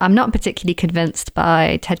 And I'm not particularly convinced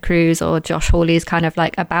by Ted Cruz or Josh Hawley's kind of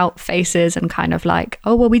like about faces and kind of like,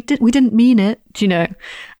 oh, well, we didn't mean it, do you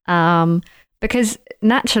know? Because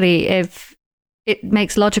naturally, if it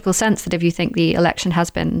makes logical sense that if you think the election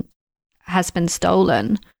has been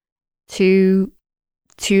stolen, to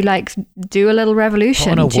like do a little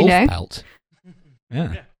revolution, on a do you know? Belt.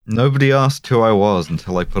 Yeah. Nobody asked who I was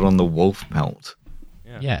until I put on the wolf pelt.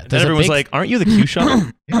 Yeah. Then everyone's like, aren't you the Q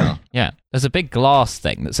shaman? Yeah. There's a big glass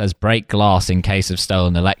thing that says break glass in case of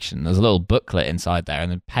stolen election. There's a little booklet inside there,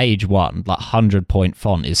 and then page 1, like 100-point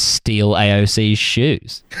font, is steal AOC's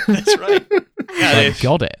shoes. That's right. Yeah, They've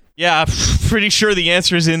got it. Yeah, I'm pretty sure the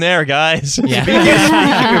answer is in there, guys. Yeah.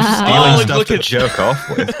 Stealing stuff to jerk off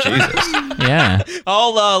with. Jesus. Yeah.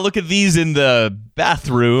 I'll look at these in the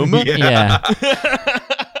bathroom. Yeah.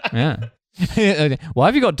 Yeah. Why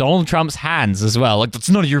have you got Donald Trump's hands as well? Like, that's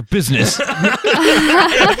none of your business. I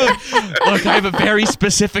have a very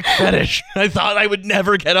specific fetish. I thought I would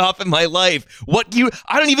never get off in my life. I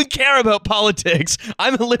don't even care about politics.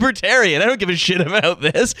 I'm a libertarian. I don't give a shit about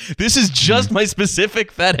this. This is just my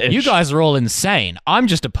specific fetish. You guys are all insane. I'm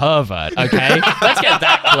just a pervert, okay? Let's get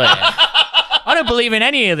that clear. I don't believe in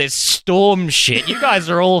any of this storm shit. You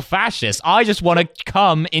guys are all fascists. I just want to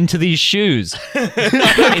come into these shoes. Is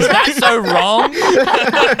that so wrong?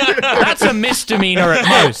 That's a misdemeanor at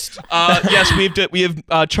most. Yes, we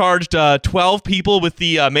have charged 12 people with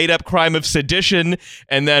the made-up crime of sedition,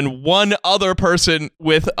 and then one other person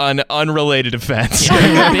with an unrelated offense.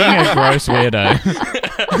 Yeah, being a gross weirdo.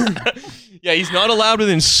 Yeah, he's not allowed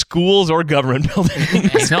within schools or government buildings.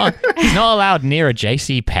 He's not allowed near a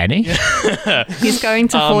J.C. Penney. He's going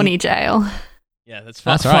to horny jail. Yeah, that's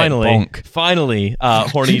finally. Bonk. Finally,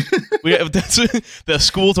 horny. The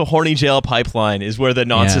school to horny jail pipeline is where the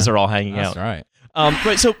Nazis are all hanging out. That's right.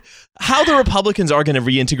 Right. So, how the Republicans are going to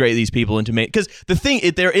reintegrate these people into because the thing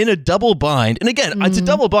they're in a double bind, and again, it's a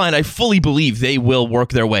double bind. I fully believe they will work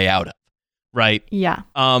their way out of. Right. Yeah.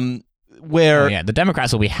 Where the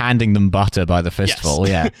Democrats will be handing them butter by the fistful.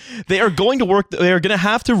 Yes. Yeah, they are going to work. They are going to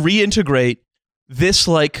have to reintegrate this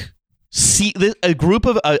a group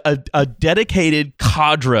of a dedicated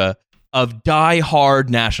cadre of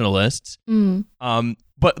die-hard nationalists.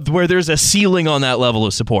 But where there's a ceiling on that level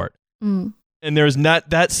of support, and there's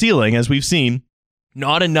not that ceiling, as we've seen,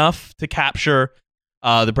 not enough to capture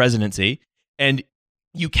the presidency, and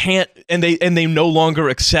you can't. And they no longer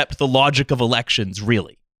accept the logic of elections,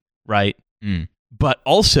 really. Right, but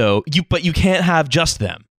also you can't have just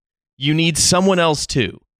them. You need someone else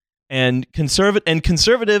too, and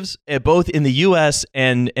conservatives, both in the U.S.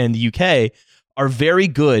 and the UK, are very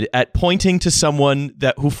good at pointing to someone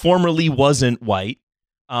who formerly wasn't white,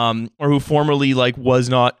 or who formerly was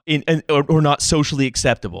not or not socially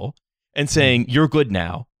acceptable, and saying you're good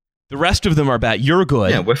now. The rest of them are bad. You're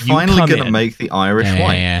good. Yeah, we're finally going to make the Irish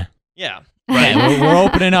white. Yeah. Right, we're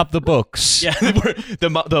opening up the books. Yeah,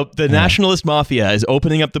 the nationalist mafia is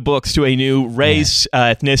opening up the books to a new race,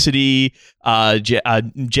 ethnicity,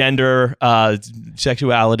 gender,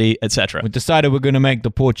 sexuality, etc. We decided we're going to make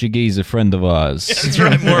the Portuguese a friend of ours. Yeah, that's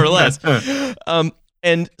right, more or less.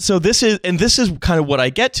 And so this is kind of what I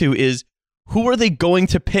get to is who are they going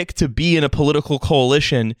to pick to be in a political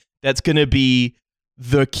coalition that's going to be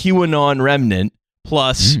the QAnon remnant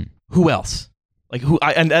plus who else? Like who?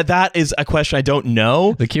 And that is a question I don't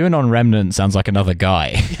know. The QAnon remnant sounds like another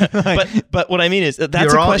guy. but what I mean is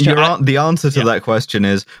that's a question. The answer to that question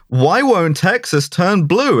is why won't Texas turn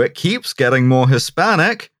blue? It keeps getting more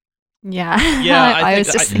Hispanic. Yeah, I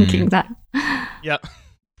was just thinking that. Yeah,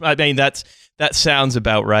 I mean that sounds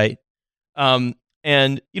about right. And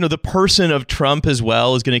the person of Trump as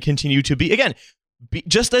well is going to continue to be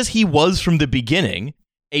just as he was from the beginning,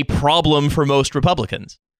 a problem for most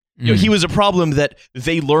Republicans. He was a problem that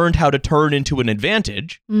they learned how to turn into an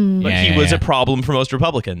advantage, but he was a problem for most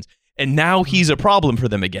Republicans. And now he's a problem for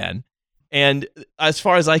them again. And as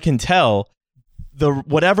far as I can tell,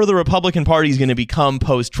 whatever the Republican Party is going to become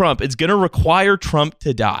post-Trump, it's going to require Trump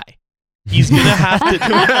to die. He's going to have to...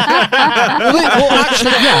 well,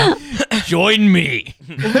 actually, yeah. Join me.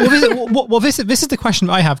 This is the question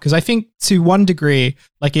I have, because I think to one degree,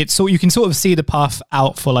 like you can sort of see the path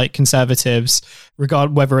out for like conservatives,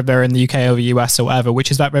 regard whether they're in the UK or the US or whatever,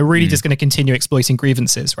 which is that they're really just going to continue exploiting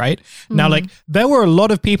grievances, right? Now, like there were a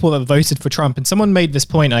lot of people that voted for Trump, and someone made this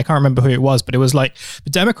point, and I can't remember who it was, but it was like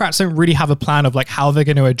the Democrats don't really have a plan of like how they're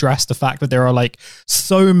going to address the fact that there are like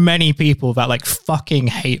so many people that like fucking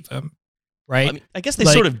hate them. Right? I mean, I guess they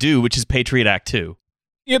sort of do, which is Patriot Act 2.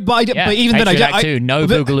 Yeah, but even then, Act 2, no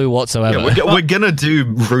boogaloo whatsoever. Yeah, we're gonna do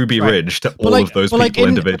Ruby Ridge to all of those people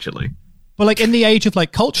individually. But like in the age of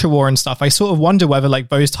like culture war and stuff, I sort of wonder whether like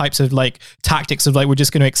those types of like tactics of like we're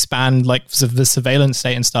just going to expand like the surveillance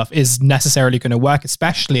state and stuff is necessarily going to work,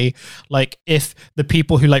 especially like if the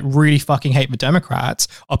people who like really fucking hate the Democrats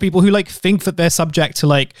are people who like think that they're subject to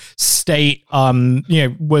like state,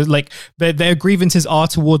 where like their grievances are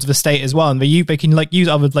towards the state as well, and they can like use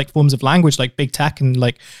other like forms of language like big tech and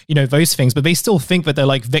like those things, but they still think that they're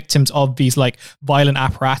like victims of these like violent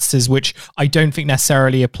apparatuses, which I don't think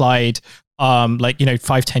necessarily applied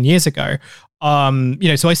 5-10 years ago.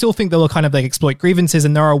 So I still think they'll kind of like exploit grievances,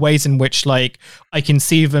 and there are ways in which like I can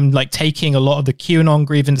see them like taking a lot of the QAnon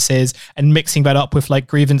grievances and mixing that up with like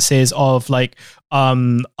grievances of like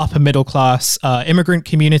upper middle class immigrant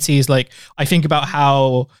communities. Like I think about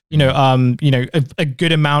how a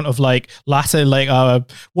good amount of like latter like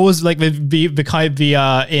what was like the kind of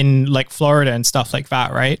the in like Florida and stuff like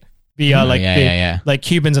that, right? Like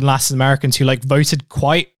Cubans and Latin Americans who like voted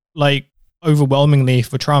quite like overwhelmingly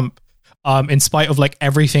for Trump, in spite of like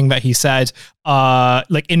everything that he said.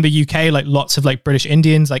 Like in the UK, like lots of like British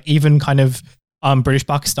Indians, like even kind of British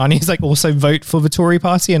Pakistanis like also vote for the Tory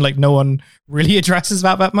party, and like no one really addresses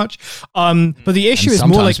that much. But the issue is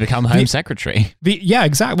more like become Home Secretary.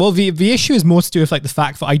 Exactly. Well, the issue is more to do with like the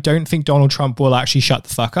fact that I don't think Donald Trump will actually shut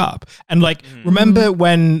the fuck up. And like, remember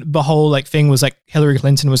when the whole like thing was like Hillary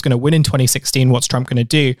Clinton was going to win in 2016? What's Trump going to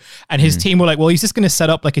do? And his team were like, well, he's just going to set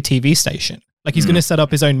up like a TV station. Like he's going to set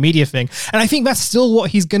up his own media thing. And I think that's still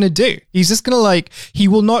what he's going to do. He's just going to like, he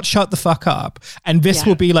will not shut the fuck up. And this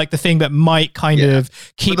will be like the thing that might kind of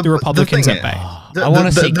keep the Republicans at bay. I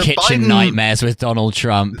want to see kitchen nightmares with Donald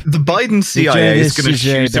Trump. The Biden CIA is going to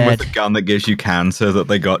shoot him with a gun that gives you cancer that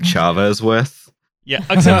they got Chavez with. Yeah,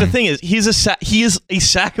 except the thing is, he is a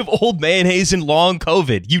sack of old mayonnaise and long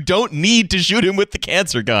COVID. You don't need to shoot him with the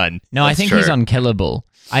cancer gun. No, I think he's unkillable.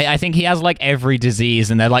 I think he has like every disease,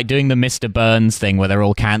 and they're like doing the Mr. Burns thing where they're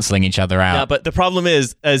all canceling each other out. Yeah, but the problem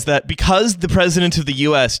is that because the president of the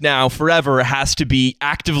U.S. now forever has to be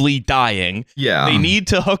actively dying, they need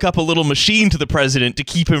to hook up a little machine to the president to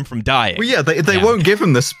keep him from dying. Well, yeah, they won't give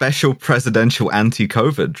him the special presidential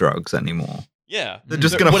anti-COVID drugs anymore. Yeah. They're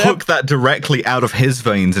just going to hook that directly out of his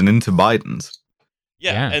veins and into Biden's.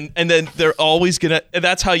 Yeah, and then they're always gonna. And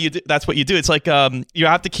that's how you do. That's what you do. It's like you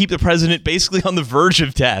have to keep the president basically on the verge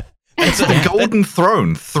of death. It's a golden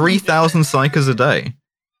throne, 3,000 psychers a day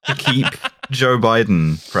to keep Joe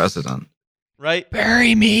Biden president. Right,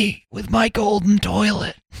 bury me with my golden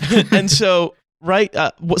toilet. And so, right.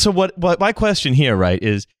 So what my question here, right,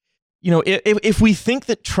 is, if we think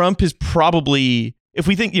that Trump is probably, if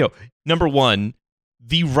we think, number one,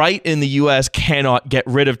 the right in the U.S. cannot get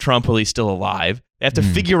rid of Trump while he's still alive. They have to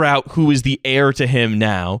figure out who is the heir to him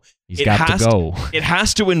now. He's got to go. It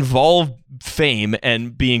has to involve fame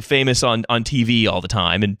and being famous on TV all the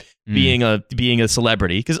time and being a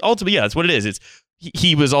celebrity. Because ultimately, that's what it is.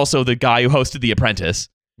 He was also the guy who hosted The Apprentice.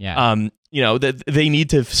 Yeah. They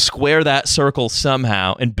need to square that circle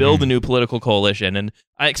somehow and build a new political coalition. And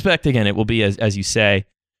I expect, again, it will be as you say.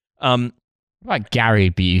 What about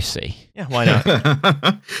Gary Busey? Yeah, why not?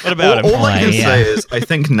 What about him? All I can say is I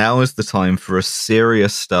think now is the time for a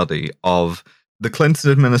serious study of the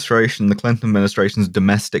Clinton administration's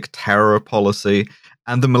domestic terror policy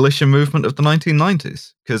and the militia movement of the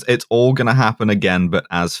 1990s, because it's all going to happen again, but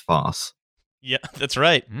as farce. Yeah, that's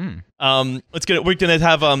right. We're gonna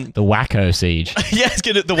have the Wacko siege. Yeah, it's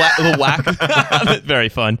gonna the Wacko. Very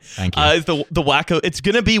fun. Thank you. It's the Wacko. It's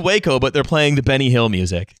gonna be Waco, but they're playing the Benny Hill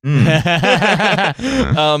music. So I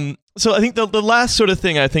think the last sort of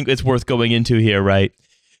thing I think it's worth going into here, right,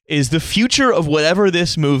 is the future of whatever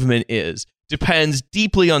this movement is depends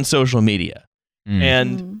deeply on social media,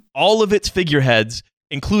 and all of its figureheads,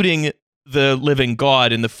 including the living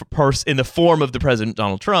God in the form of the president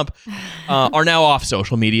Donald Trump, are now off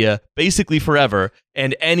social media basically forever.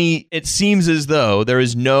 And it seems as though there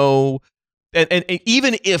is no and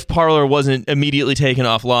even if Parler wasn't immediately taken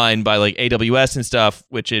offline by like AWS and stuff,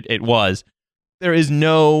 which it was, there's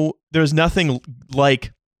nothing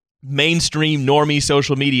like mainstream normie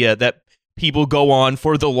social media that people go on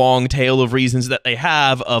for the long tail of reasons that they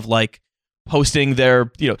have of like posting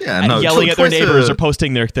their, yelling at their neighbors or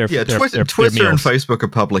posting their Twitter meals. and Facebook are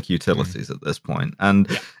public utilities at this point. And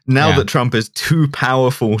now that Trump is too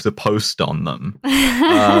powerful to post on them,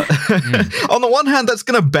 on the one hand, that's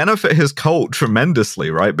going to benefit his cult tremendously,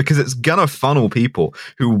 right? Because it's going to funnel people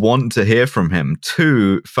who want to hear from him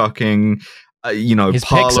to fucking,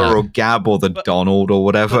 Parler or Gab or Donald or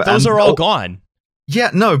whatever. But those are all gone.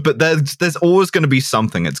 Yeah, no, but there's always going to be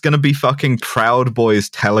something. It's going to be fucking Proud Boys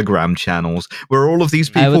Telegram channels where all of these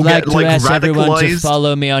people get ask everyone to radicalized.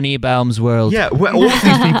 Follow me on Ebaum's World. Yeah, where all of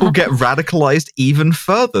these people get radicalized even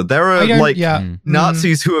further. There are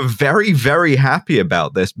Nazis who are very, very happy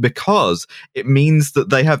about this because it means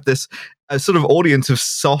that they have this sort of audience of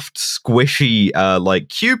soft, squishy,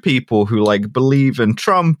 Q people who like believe in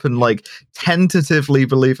Trump and like tentatively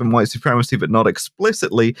believe in white supremacy, but not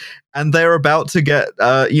explicitly. And they're about to get,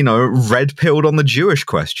 red pilled on the Jewish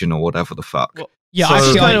question or whatever the fuck. Well,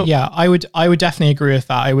 I would definitely agree with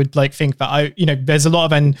that. I would like think that there's a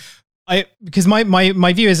lot of because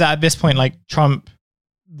my view is that at this point, like Trump,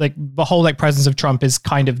 like the whole like presence of Trump is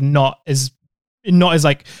kind of not as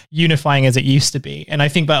like unifying as it used to be. And I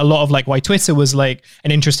think that a lot of like why Twitter was like an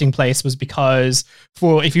interesting place was because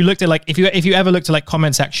if you looked at like if you ever looked at like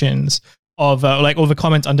comment sections of like all the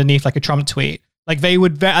comments underneath like a Trump tweet, like they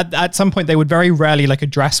would at some point they would very rarely like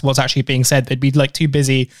address what's actually being said. They'd be like too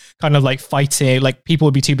busy kind of like fighting, like people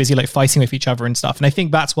would be too busy like fighting with each other and stuff. And I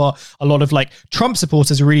think that's what a lot of like Trump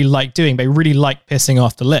supporters really like doing. They really like pissing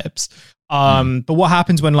off the libs. But what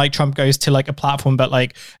happens when like Trump goes to like a platform that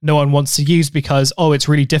like no one wants to use because it's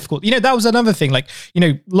really difficult. That was another thing. Like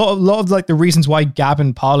a lot of like the reasons why Gab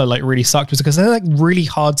and Parler like really sucked was because they're like really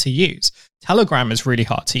hard to use. Telegram is really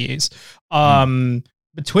hard to use.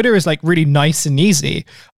 But Twitter is like really nice and easy.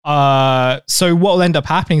 So what will end up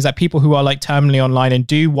happening is that people who are like terminally online and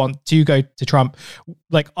do go to Trump,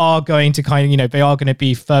 like are going to kind of, they are going to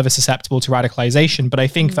be further susceptible to radicalization. But I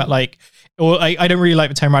think that like, I don't really like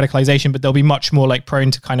the term radicalization, but they'll be much more like prone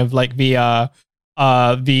to kind of like the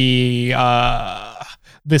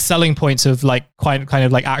selling points of like kind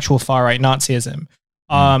of like actual far right Nazism.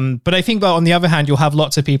 But I think that on the other hand, you'll have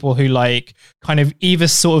lots of people who like kind of either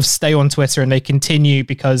sort of stay on Twitter and they continue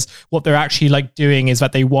because what they're actually like doing is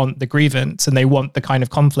that they want the grievance and they want the kind of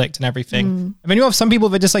conflict and everything. And then you have some people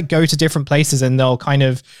that just like go to different places and they'll kind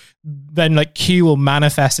of then like Q will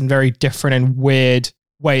manifest in very different and weird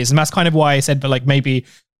ways. And that's kind of why I said that like maybe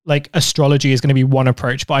like astrology is going to be one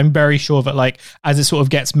approach, but I'm very sure that like as it sort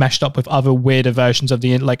of gets meshed up with other weirder versions of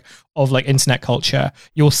the like internet culture,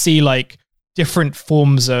 you'll see like different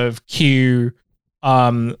forms of Q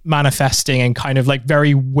manifesting and kind of like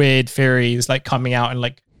very weird theories like coming out and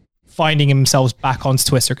like finding themselves back onto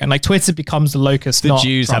Twitter again. Like Twitter becomes the locus. The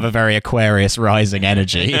Jews have a very Aquarius rising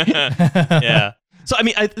energy. Yeah. So, I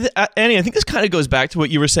mean, Annie, I think this kind of goes back to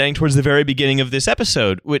what you were saying towards the very beginning of this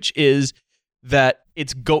episode, which is that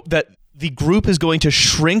that the group is going to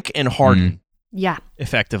shrink and harden. Yeah.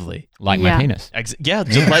 Effectively. Like my penis.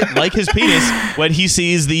 Like his penis when he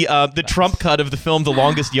sees the Trump cut of the film The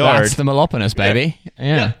Longest Yard. That's the Meloponus, baby.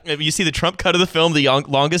 Yeah. You see the Trump cut of the film The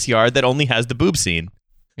Longest Yard that only has the boob scene.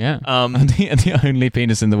 Yeah. The only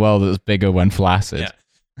penis in the world that's bigger when flaccid.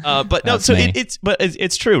 Yeah. But no, so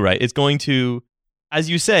it's true, right? It's going to, as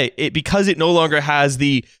you say, because it no longer has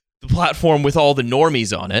the platform with all the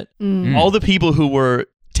normies on it, all the people who were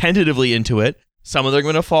tentatively into it, some of them are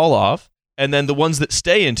going to fall off, and then the ones that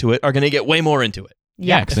stay into it are going to get way more into it.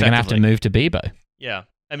 Yeah, because they're going to have to move to Bebo. Yeah.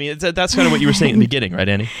 I mean, that's kind of what you were saying at the beginning, right,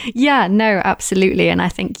 Annie? Yeah, no, absolutely. And I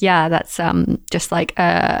think, that's just like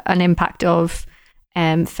an impact of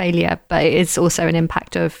failure, but it's also an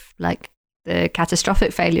impact of like the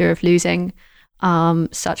catastrophic failure of losing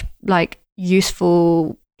such like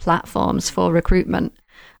useful platforms for recruitment.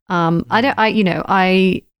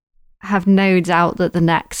 I have no doubt that the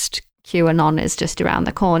next QAnon is just around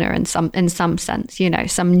the corner in some sense,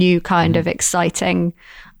 some new kind of exciting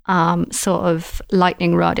sort of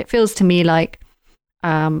lightning rod. It feels to me like,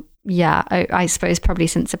 I suppose probably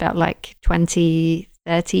since about like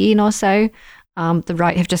 2013 or so, the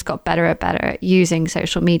right have just got better at using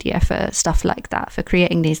social media for stuff like that, for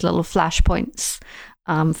creating these little flashpoints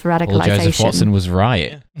for radicalization. Well, Joseph Watson was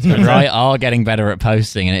right. The right are getting better at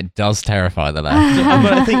posting, and it does terrify the left.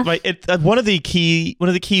 But I think one of the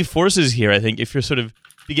key forces here, I think, if you're sort of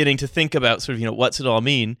beginning to think about sort of what's it all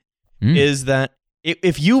mean, is that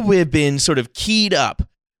if you have been sort of keyed up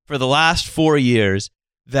for the last 4 years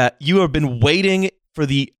that you have been waiting for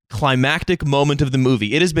the climactic moment of the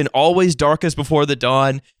movie. It has been always darkest before the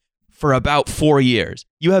dawn for about 4 years.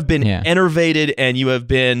 You have been enervated, and you have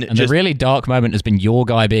been... And the really dark moment has been your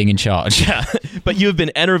guy being in charge. Yeah, but you have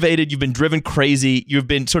been enervated, you've been driven crazy, you've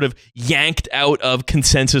been sort of yanked out of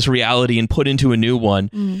consensus reality and put into a new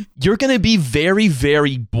one. You're going to be very,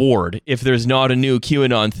 very bored if there's not a new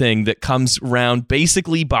QAnon thing that comes around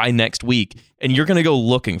basically by next week, and you're going to go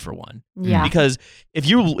looking for one. Yeah. Because if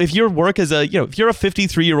you work as a, if you're a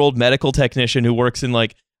 53-year-old medical technician who works in,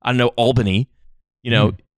 like, I don't know, Albany,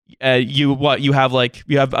 you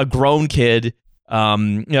have a grown kid,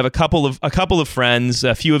 you have a couple of friends,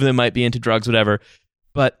 a few of them might be into drugs, whatever,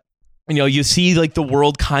 but you see like the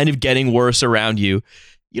world kind of getting worse around you.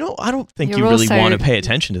 I don't think you really want to pay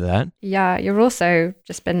attention to that. Yeah, you're also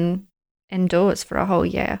just been indoors for a whole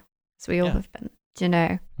year, as we all have been.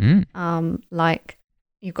 Like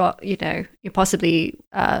you got, you're possibly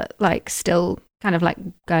like still kind of like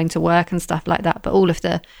going to work and stuff like that, but all of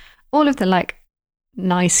the like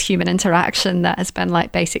nice human interaction that has been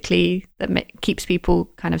like basically that keeps people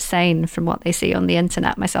kind of sane from what they see on the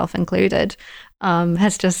internet, myself included,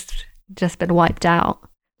 has just been wiped out.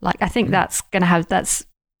 Like I think that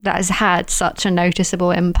has had such a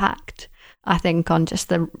noticeable impact, I think, on just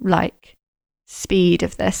the like speed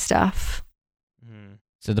of this stuff.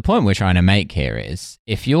 So the point we're trying to make here is,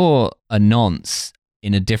 if you're a nonce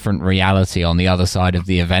in a different reality on the other side of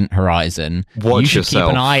the event horizon, you should keep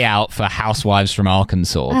an eye out for Housewives from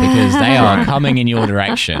Arkansas, because they are coming in your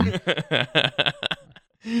direction.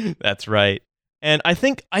 That's right. And I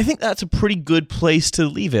think that's a pretty good place to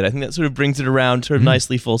leave it. I think that sort of brings it around sort of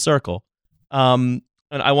nicely full circle. And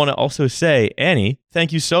I want to also say, Annie,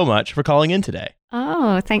 thank you so much for calling in today.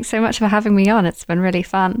 Oh, thanks so much for having me on. It's been really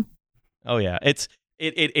fun. Oh yeah,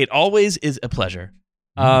 it always is a pleasure.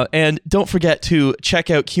 And don't forget to check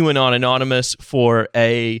out QAnon Anonymous for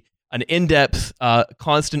an in-depth,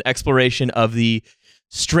 constant exploration of the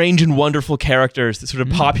strange and wonderful characters that sort of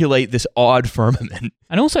populate this odd firmament.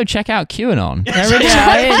 And also check out QAnon.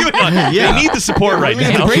 QAnon. They need the support right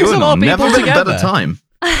now. It brings a lot of people Never together. been a better time.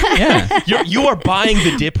 Yeah, you are buying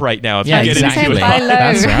the dip right now. If you get exactly. into it.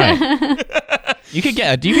 That's right. You could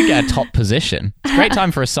get a top position. It's a great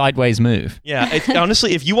time for a sideways move. Yeah,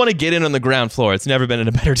 honestly, if you want to get in on the ground floor, it's never been in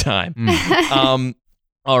a better time.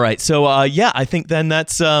 All right, so I think then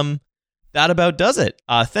that's that about does it.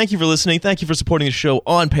 Thank you for listening. Thank you for supporting the show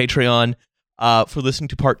on Patreon. For listening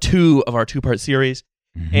to part 2 of our 2-part series.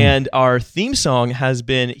 And our theme song has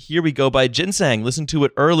been "Here We Go" by Ginseng. Listen to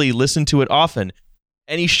it early. Listen to it often.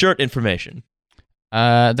 Any shirt information?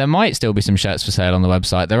 There might still be some shirts for sale on the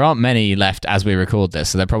website. There aren't many left as we record this,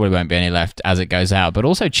 so there probably won't be any left as it goes out. But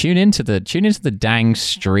also tune into the dang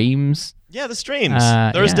streams. Yeah, the streams.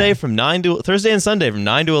 Thursday and Sunday from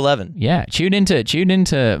 9 to 11. Yeah, tune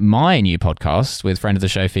into my new podcast with friend of the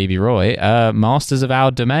show Phoebe Roy, Masters of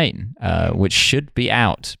Our Domain, which should be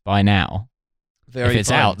out by now. If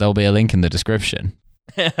it's out, there'll be a link in the description.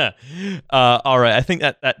 All right, I think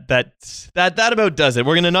that about does it.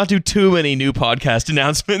 We're gonna not do too many new podcast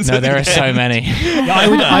announcements. No, there are so many.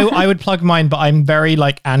 Yeah, I would plug mine, but I'm very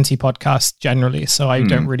like anti-podcast generally, so I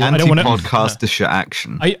don't really. I don't want to podcast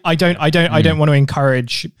action. I don't want to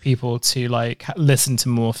encourage people to like listen to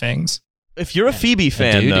more things. If you're a Phoebe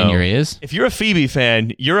fan, in your ears. If you're a Phoebe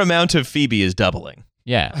fan, your amount of Phoebe is doubling.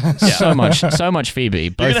 Yeah. So much Phoebe,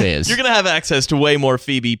 both ears. You're going to have access to way more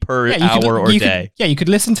Phoebe per hour or day. You could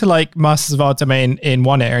listen to like Masters of Our Domain in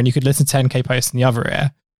one ear, and you could listen to 10K Post in the other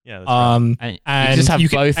ear. Yeah, that's right. And you just have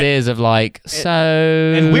both ears of like, so...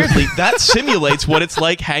 And weirdly, that simulates what it's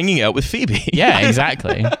like hanging out with Phoebe. Yeah,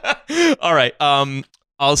 exactly. All right.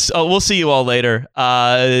 We'll see you all later.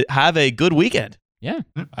 Have a good weekend. Yeah.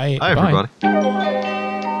 Bye everybody. Bye.